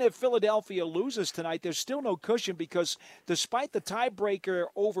even if Philadelphia loses tonight, there's still no cushion because despite the tiebreaker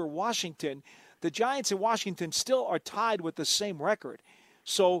over Washington, the Giants and Washington still are tied with the same record.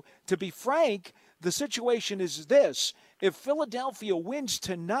 So, to be frank, the situation is this. If Philadelphia wins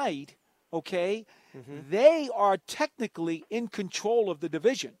tonight, they are technically in control of the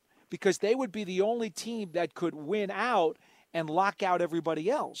division because they would be the only team that could win out and lock out everybody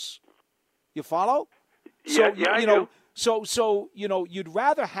else. You follow? So, So you'd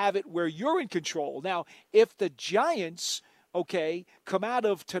rather have it where you're in control. Now, if the Giants, come out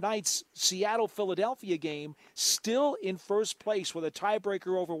of tonight's Seattle-Philadelphia game still in first place with a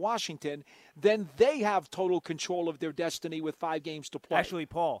tiebreaker over Washington, then they have total control of their destiny with 5 games to play. Actually,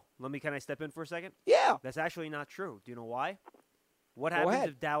 Paul, can I step in for a second? Yeah. That's actually not true. Do you know why? What happens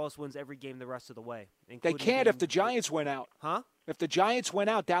if Dallas wins every game the rest of the way? They can't if the Giants win out. Huh? If the Giants win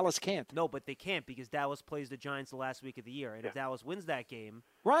out, Dallas can't. No, but they can't because Dallas plays the Giants the last week of the year. And if Dallas wins that game,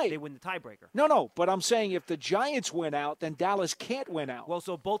 they win the tiebreaker. No, but I'm saying if the Giants win out, then Dallas can't win out. Well,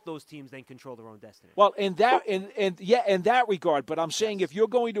 so both those teams then control their own destiny. Well, in that regard, but I'm saying if you're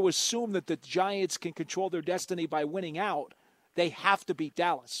going to assume that the Giants can control their destiny by winning out, they have to beat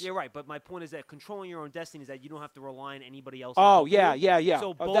Dallas. Yeah, right. But my point is that controlling your own destiny is that you don't have to rely on anybody else. Oh, yeah.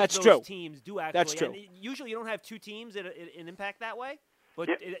 So both that's those true. teams do actually. That's true. And usually you don't have 2 teams that impact that way. But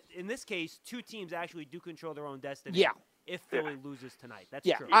in this case, 2 teams actually do control their own destiny. Yeah. If Philly loses tonight, that's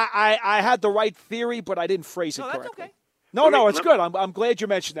true. I had the right theory, but I didn't phrase it correctly. That's okay. No, it's good. I'm glad you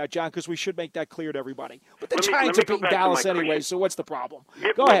mentioned that, John, because we should make that clear to everybody. But the Giants are beating Dallas anyway, so what's the problem?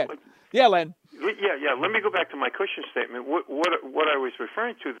 Go ahead. Yeah, Len. Yeah. Let me go back to my cushion statement. What I was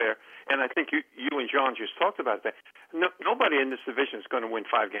referring to there, and I think you and John just talked about that. Nobody in this division is going to win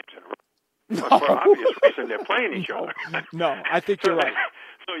 5 games in a row. No. For obvious reason, they're playing each other. No, I think you're right.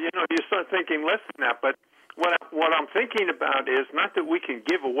 So you start thinking less than that. But what I'm thinking about is not that we can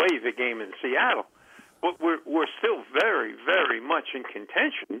give away the game in Seattle, but we're still very, very much in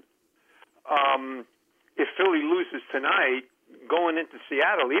contention. If Philly loses tonight, going into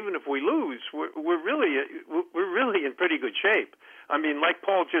Seattle, even if we lose, we're really in pretty good shape. I mean, like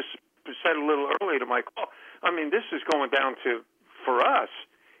Paul just said a little earlier to my call. I mean, this is going down to, for us,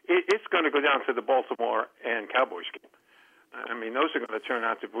 it's going to go down to the Baltimore and Cowboys game. I mean, those are going to turn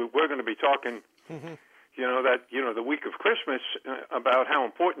out to be. We're going to be talking, the week of Christmas about how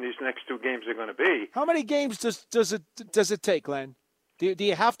important these next two games are going to be. How many games does it take, Len? Do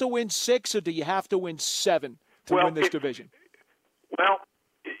you have to win 6 or do you have to win 7 to win this division? Well,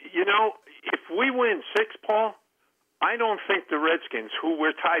 if we win 6, Paul, I don't think the Redskins, who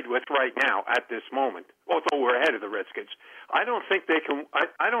we're tied with right now at this moment, although we're ahead of the Redskins, I don't think they can.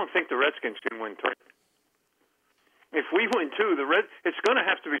 I don't think the Redskins can win 3. If we win 2, it's going to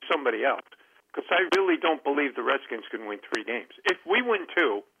have to be somebody else, because I really don't believe the Redskins can win 3 games. If we win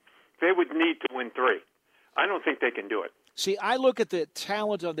 2, they would need to win 3. I don't think they can do it. See, I look at the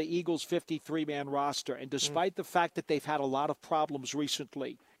talent on the Eagles' 53-man roster, and despite the fact that they've had a lot of problems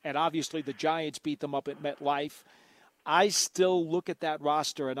recently, and obviously the Giants beat them up at MetLife, I still look at that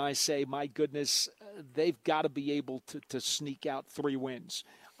roster and I say, my goodness, they've got to be able to sneak out 3 wins.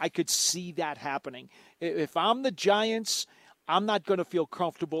 I could see that happening. If I'm the Giants, I'm not going to feel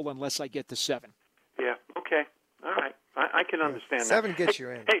comfortable unless I get to 7. Yeah, okay. All right. I can understand 7 that. gets you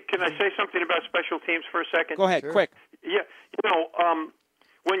in. Hey, can I say something about special teams for a second? Go ahead, quick. Yeah,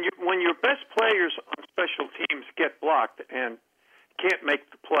 when your best players on special teams get blocked and can't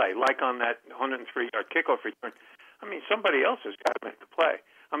make the play, like on that 103-yard kickoff return, I mean, somebody else has got to make the play.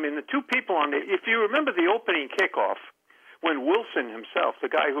 I mean, the 2 people if you remember the opening kickoff, when Wilson himself, the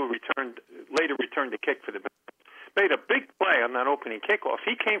guy who later returned the kick for the Bears, made a big play on that opening kickoff.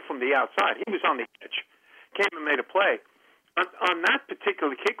 He came from the outside. He was on the edge. Came and made a play. On that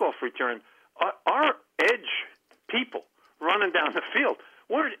particular kickoff return, our edge people running down the field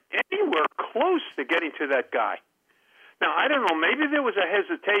weren't anywhere close to getting to that guy. Now, I don't know, maybe there was a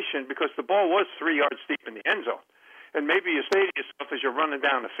hesitation because the ball was 3 yards deep in the end zone. And maybe you say to yourself as you're running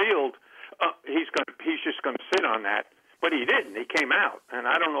down the field, he's just going to sit on that. But he didn't. He came out. And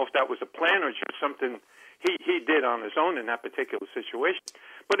I don't know if that was a plan or just something he did on his own in that particular situation.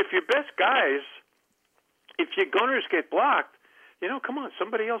 But if your best guys, if your gunners get blocked, come on,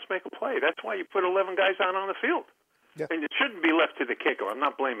 somebody else make a play. That's why you put 11 guys out on the field. Yeah. And it shouldn't be left to the kicker. I'm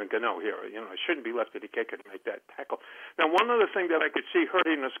not blaming Gano here. It shouldn't be left to the kicker to make that tackle. Now, one other thing that I could see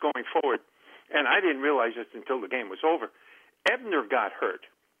hurting us going forward, and I didn't realize this until the game was over, Ebner got hurt.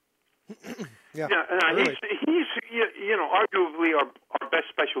 Really. He's arguably our best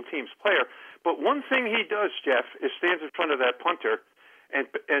special teams player. But one thing he does, Jeff, is stands in front of that punter and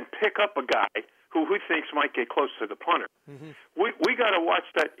pick up a guy who he thinks might get close to the punter. Mm-hmm. We got to watch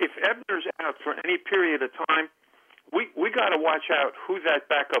that. If Ebner's out for any period of time, we got to watch out who that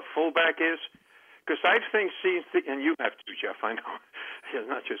backup fullback is, because I've seen, and you have too, Jeff. I know, it's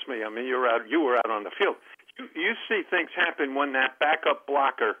not just me. I mean, you were out on the field. You see things happen when that backup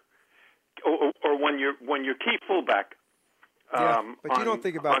blocker, or when your key fullback. But you don't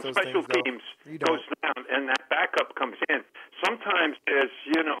think about those special things, teams though. Goes down, and that backup comes in. Sometimes there's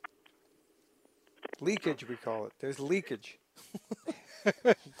leakage, we call it. There's leakage.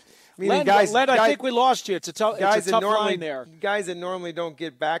 Len, I think we lost you. It's a tough line there. Guys that normally don't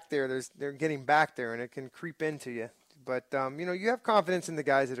get back there, they're getting back there, and it can creep into you. But, you have confidence in the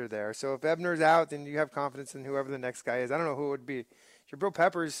guys that are there. So if Ebner's out, then you have confidence in whoever the next guy is. I don't know who it would be. Jabril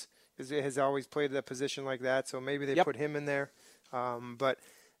Peppers has always played that position like that, so maybe they put him in there. But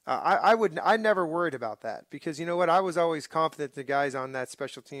I never worried about that because, you know what, I was always confident the guys on that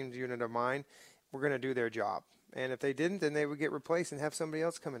special teams unit of mine were going to do their job. And if they didn't, then they would get replaced and have somebody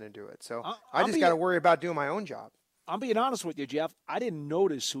else come in and do it. So I just got to worry about doing my own job. I'm being honest with you, Jeff. I didn't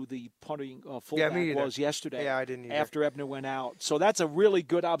notice who the punting fullback was yesterday. Yeah, I didn't either. After Ebner went out. So that's a really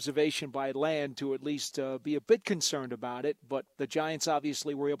good observation by Land to at least be a bit concerned about it. But the Giants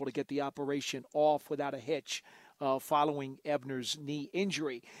obviously were able to get the operation off without a hitch following Ebner's knee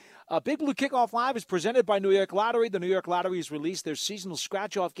injury. Big Blue Kickoff Live is presented by New York Lottery. The New York Lottery has released their seasonal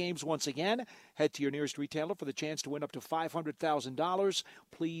scratch-off games once again. Head to your nearest retailer for the chance to win up to $500,000.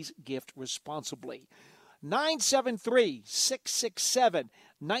 Please gift responsibly.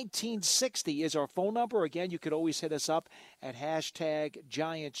 973-667-1960 is our phone number. Again, you could always hit us up at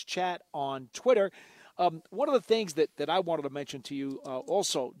 #GiantsChat on Twitter. One of the things that I wanted to mention to you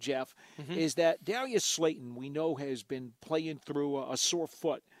also, Jeff, is that Darius Slayton, we know, has been playing through a sore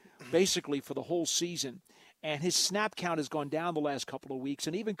foot basically for the whole season. And his snap count has gone down the last couple of weeks.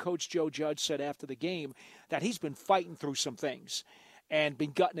 And even Coach Joe Judge said after the game that he's been fighting through some things and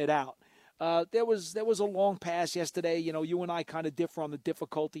been gutting it out. There was a long pass yesterday. You and I kind of differ on the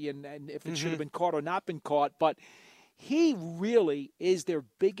difficulty and if it should have been caught or not been caught. But he really is their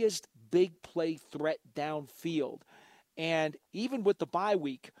biggest big play threat downfield. And even with the bye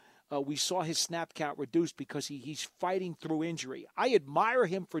week, we saw his snap count reduced because he's fighting through injury. I admire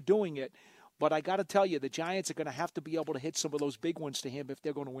him for doing it, But I got to tell you, the Giants are going to have to be able to hit some of those big ones to him if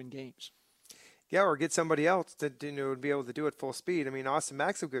they're going to win games. Yeah, or get somebody else that would be able to do it full speed. I mean, Austin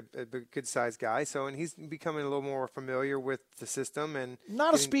Mack's a good sized guy, and he's becoming a little more familiar with the system and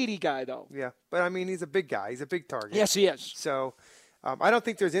not a speedy guy though. Yeah, but I mean, he's a big guy. He's a big target. Yes, he is. So, I don't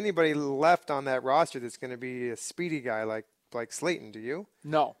think there's anybody left on that roster that's going to be a speedy guy like Slayton. Do you?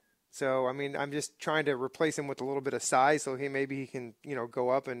 No. So, I mean, I'm just trying to replace him with a little bit of size, so maybe he can go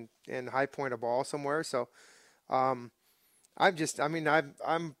up and high point a ball somewhere. So, I'm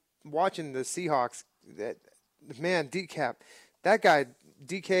watching the Seahawks. That man, that guy,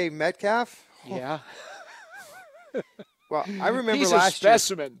 DK Metcalf. Yeah. Well, I remember he's last a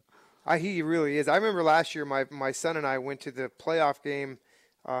specimen. year. He really is. I remember last year, my son and I went to the playoff game.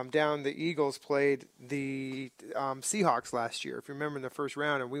 Down the Eagles played the Seahawks last year, if you remember, in the first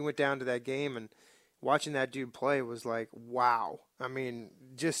round, and we went down to that game, and watching that dude play was like, wow. I mean,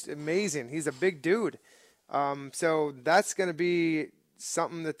 just amazing. He's a big dude. So that's going to be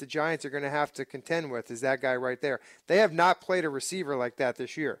something that the Giants are going to have to contend with, is that guy right there. They have not played a receiver like that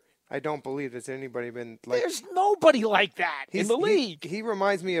this year. I don't believe there's anybody been like. There's nobody like that in the league. He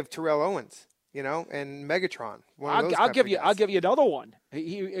reminds me of Terrell Owens, and Megatron. I'll give you another one.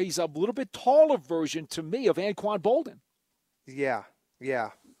 He's a little bit taller version to me of Anquan Bolden. Yeah.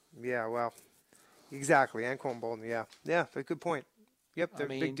 Well, exactly, Anquan Bolden. Yeah, good point. Yep, they're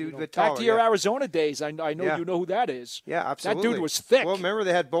big dude. Back to your Arizona days, I know you know who that is. Yeah, absolutely. That dude was thick. Well, remember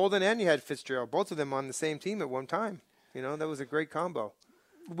they had Bolden and you had Fitzgerald, both of them on the same team at one time. That was a great combo.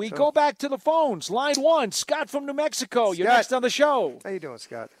 We go back to the phones. Line 1, Scott from New Mexico. You're next on the show. How you doing,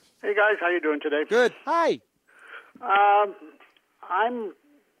 Scott? Hey, guys. How you doing today? Good. Hi. I'm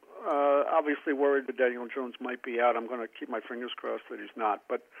obviously worried that Daniel Jones might be out. I'm going to keep my fingers crossed that he's not.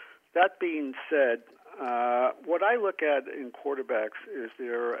 But that being said, what I look at in quarterbacks is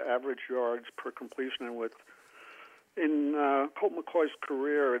their average yards per completion. And in Colt McCoy's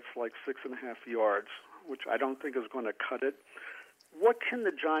career, it's like 6.5 yards, which I don't think is going to cut it. What can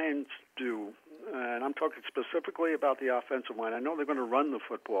the Giants do? And I'm talking specifically about the offensive line. I know they're going to run the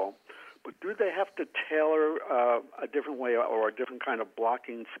football, but do they have to tailor a different way or a different kind of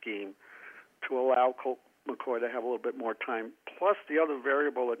blocking scheme to allow Colt McCoy to have a little bit more time? Plus, the other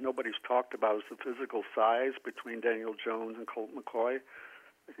variable that nobody's talked about is the physical size between Daniel Jones and Colt McCoy.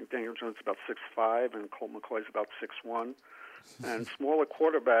 I think Daniel Jones is about 6'5", and Colt McCoy is about 6'1". And smaller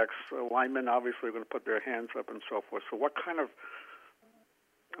quarterbacks, linemen obviously are going to put their hands up and so forth. So what kind of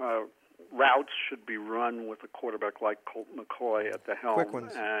routes should be run with a quarterback like Colt McCoy at the helm? Quick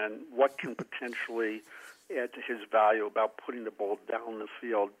ones. And what can potentially add to his value about putting the ball down the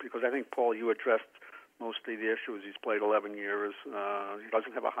field? Because I think, Paul, you addressed mostly the issues. He's played 11 years. He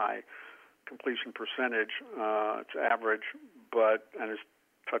doesn't have a high completion percentage. It's average, and his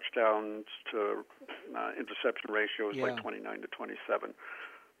touchdowns to interception ratio is like 29 to 27.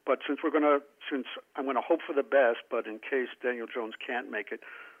 But since I'm going to hope for the best, but in case Daniel Jones can't make it,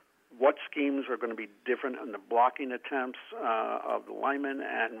 what schemes are going to be different in the blocking attempts of the linemen,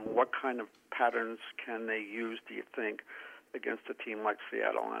 and what kind of patterns can they use, do you think, against a team like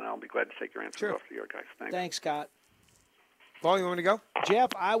Seattle? And I'll be glad to take your answers off the air, guys. Thanks. Thanks, Scott. Paul, you want me to go? Jeff,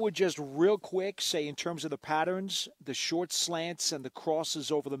 I would just real quick say in terms of the patterns, the short slants and the crosses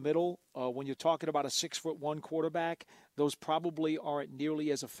over the middle, when you're talking about a 6'1" quarterback, those probably aren't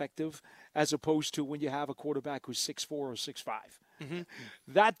nearly as effective as opposed to when you have a quarterback who's 6'4" or 6'5". Mm-hmm.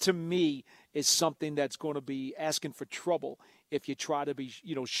 That, to me, is something that's going to be asking for trouble if you try to be,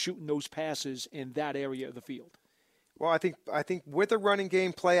 shooting those passes in that area of the field. Well, I think with a running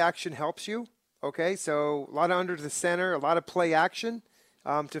game, play action helps you. Okay, so a lot of under the center, a lot of play action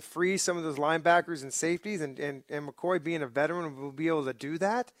to free some of those linebackers and safeties, and McCoy being a veteran will be able to do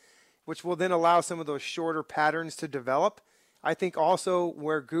that, which will then allow some of those shorter patterns to develop. I think also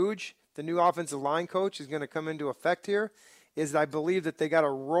where Googe, the new offensive line coach, is going to come into effect here is I believe that they got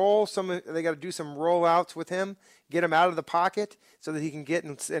to do some rollouts with him, get him out of the pocket so that he can get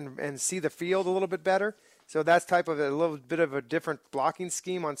and see the field a little bit better. So that's type of a little bit of a different blocking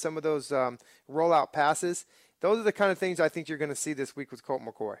scheme on some of those rollout passes. Those are the kind of things I think you're going to see this week with Colt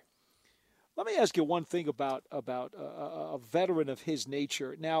McCoy. Let me ask you one thing about a veteran of his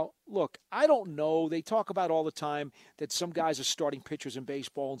nature. Now, look, I don't know. They talk about all the time that some guys are starting pitchers in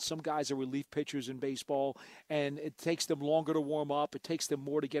baseball and some guys are relief pitchers in baseball, and it takes them longer to warm up. It takes them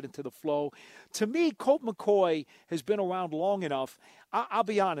more to get into the flow. To me, Colt McCoy has been around long enough. I'll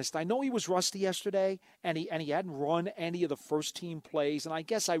be honest. I know he was rusty yesterday, and he hadn't run any of the first-team plays, and I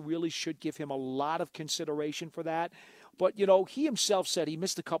guess I really should give him a lot of consideration for that. But, he himself said he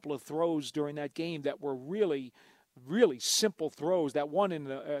missed a couple of throws during that game that were really really simple throws. That one in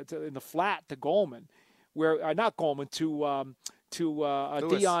the flat to Goldman, where not Goldman to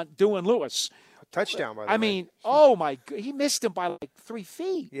Dion Lewis. Touchdown, by the way. I mean, oh my! He missed him by like 3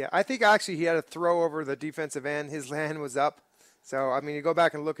 feet. Yeah, I think actually he had a throw over the defensive end. His hand was up. So, I mean, you go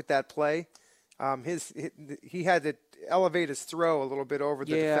back and look at that play. He had to elevate his throw a little bit over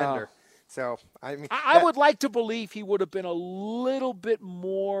the defender. So, I mean, I would like to believe he would have been a little bit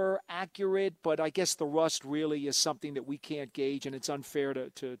more accurate, but I guess the rust really is something that we can't gauge, and it's unfair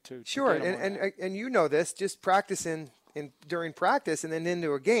to sure. get him on And you know this, just practicing during practice and then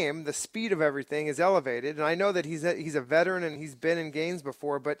into a game, the speed of everything is elevated. And I know that he's a veteran and he's been in games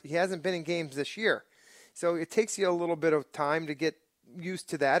before, but he hasn't been in games this year. So it takes you a little bit of time to get used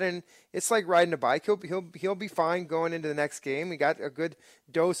to that, and it's like riding a bike. He'll be fine going into the next game. He got a good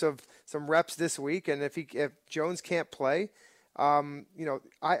dose of some reps this week, and if Jones can't play, I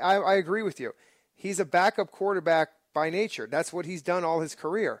agree with you. He's a backup quarterback by nature. That's what he's done all his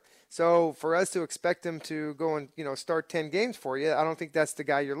career. So for us to expect him to go and start 10 games for you, I don't think that's the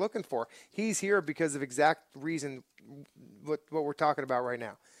guy you're looking for. He's here because of exact reason what we're talking about right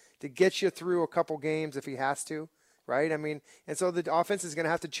now, to get you through a couple games if he has to. Right, I mean, and so the offense is going to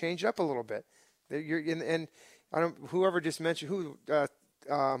have to change up a little bit. Whoever just mentioned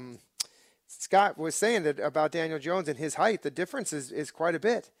Scott was saying that about Daniel Jones and his height. The difference is quite a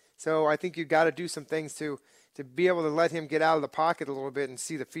bit. So I think you've got to do some things to be able to let him get out of the pocket a little bit and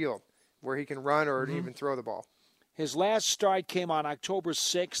see the field where he can run or even throw the ball. His last start came on October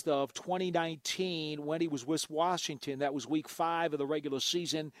 6th of 2019 when he was with Washington. That was week 5 of the regular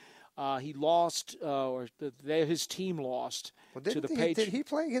season. He lost, his team lost to the Patriots. Did he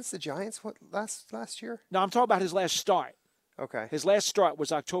play against the Giants last year? No, I'm talking about his last start. Okay. His last start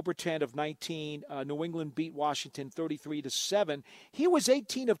was October 10th of 19. New England beat Washington 33-7. He was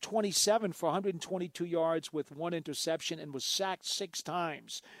 18 of 27 for 122 yards with 1 interception and was sacked 6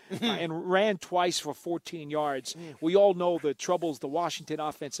 times and ran twice for 14 yards. We all know the troubles the Washington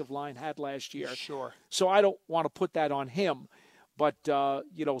offensive line had last year. Sure. So I don't want to put that on him. But,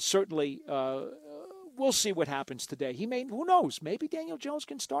 certainly we'll see what happens today. Who knows? Maybe Daniel Jones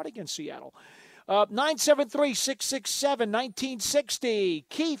can start against Seattle. 973-667-1960.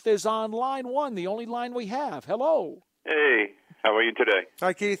 Keith is on line 1, the only line we have. Hello. Hey, how are you today?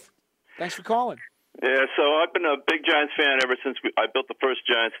 Hi, Keith. Thanks for calling. Yeah, so I've been a big Giants fan ever since I built the first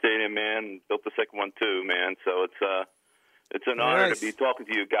Giants stadium, man, and built the second one too, man. So it's an honor to be talking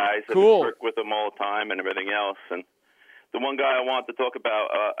to you guys. Cool. I work with them all the time and everything else. And the one guy I want to talk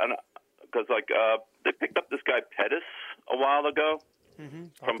about, because they picked up this guy Pettis a while ago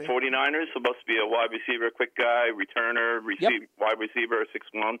from 49ers. Supposed to be a wide receiver, quick guy, returner, wide receiver,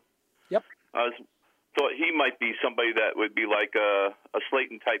 6'1". Yep. I thought he might be somebody that would be like a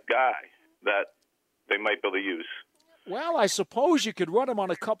Slayton type guy that they might be able to use. Well, I suppose you could run him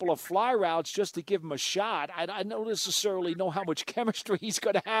on a couple of fly routes just to give him a shot. I don't necessarily know how much chemistry he's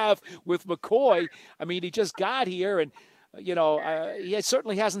going to have with McCoy. I mean, he just got here, and he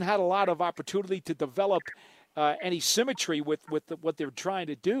certainly hasn't had a lot of opportunity to develop any symmetry with what they're trying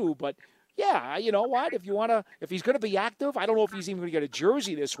to do. But yeah, you know what? If he's going to be active, I don't know if he's even going to get a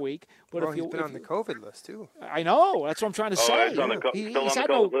jersey this week. But he's been on the COVID list too. I know. That's what I'm trying to say. He's on the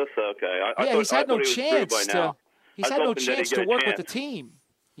COVID list. Okay. He's had no chance to. He's had no chance to work with the team.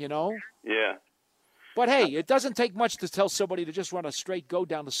 Yeah. But hey, it doesn't take much to tell somebody to just run a straight go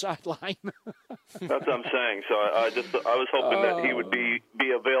down the sideline. That's what I'm saying. So I was hoping that he would be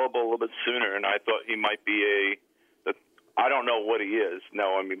available a little bit sooner, and I thought he might be I don't know what he is.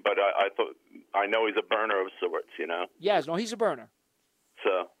 No, I mean, but I know he's a burner of sorts. Yes, no, he's a burner.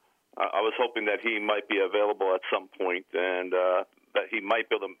 So I was hoping that he might be available at some point, and that he might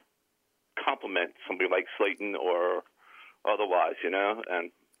be able to complement somebody like Slayton or otherwise,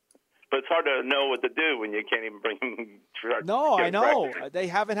 But it's hard to know what to do when you can't even bring him. No, I know. They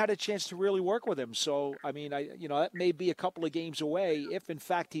haven't had a chance to really work with him. So, I mean, that may be a couple of games away if, in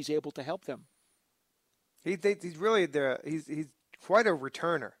fact, he's able to help them. He's really he's quite a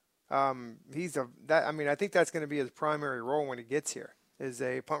returner. I think that's going to be his primary role when he gets here, is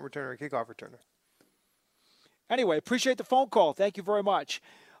a punt returner, kickoff returner. Anyway, appreciate the phone call. Thank you very much.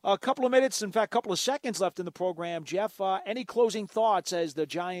 A couple of minutes, in fact, a couple of seconds left in the program. Jeff, any closing thoughts as the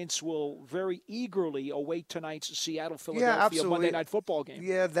Giants will very eagerly await tonight's Seattle-Philadelphia Monday Night Football game?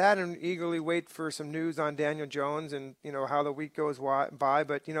 Yeah, that and eagerly wait for some news on Daniel Jones and, how the week goes by.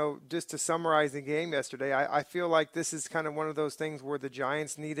 But, just to summarize the game yesterday, I feel like this is kind of one of those things where the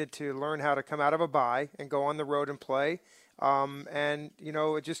Giants needed to learn how to come out of a bye and go on the road and play.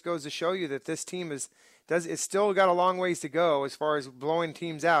 It just goes to show you that this team it's still got a long ways to go as far as blowing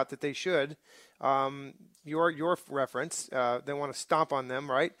teams out that they should. Your reference, they want to stomp on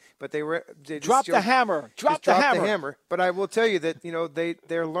them, right? But they drop the hammer. Drop the hammer. But I will tell you that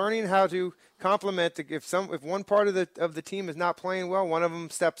they're learning how to complement. If one part of the team is not playing well, one of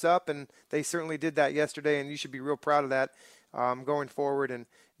them steps up, and they certainly did that yesterday. And you should be real proud of that going forward. And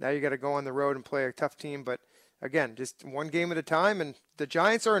now you got to go on the road and play a tough team. But again, just one game at a time. And the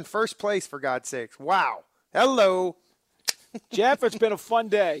Giants are in first place, for God's sakes. Wow. Hello, Jeff. It's been a fun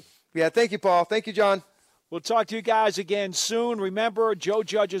day. Yeah. Thank you, Paul. Thank you, John. We'll talk to you guys again soon. Remember, Joe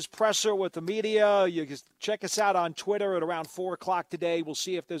Judge's presser with the media. You can check us out on Twitter at around 4 o'clock today. We'll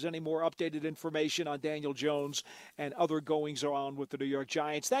see if there's any more updated information on Daniel Jones and other goings-on with the New York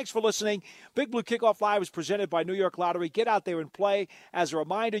Giants. Thanks for listening. Big Blue Kickoff Live is presented by New York Lottery. Get out there and play. As a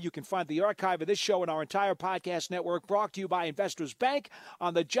reminder, you can find the archive of this show and our entire podcast network brought to you by Investors Bank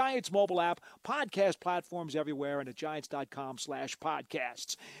on the Giants mobile app, podcast platforms everywhere, and at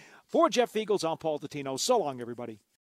giants.com/podcasts. For Jeff Eagles, I'm Paul Dottino. So long, everybody.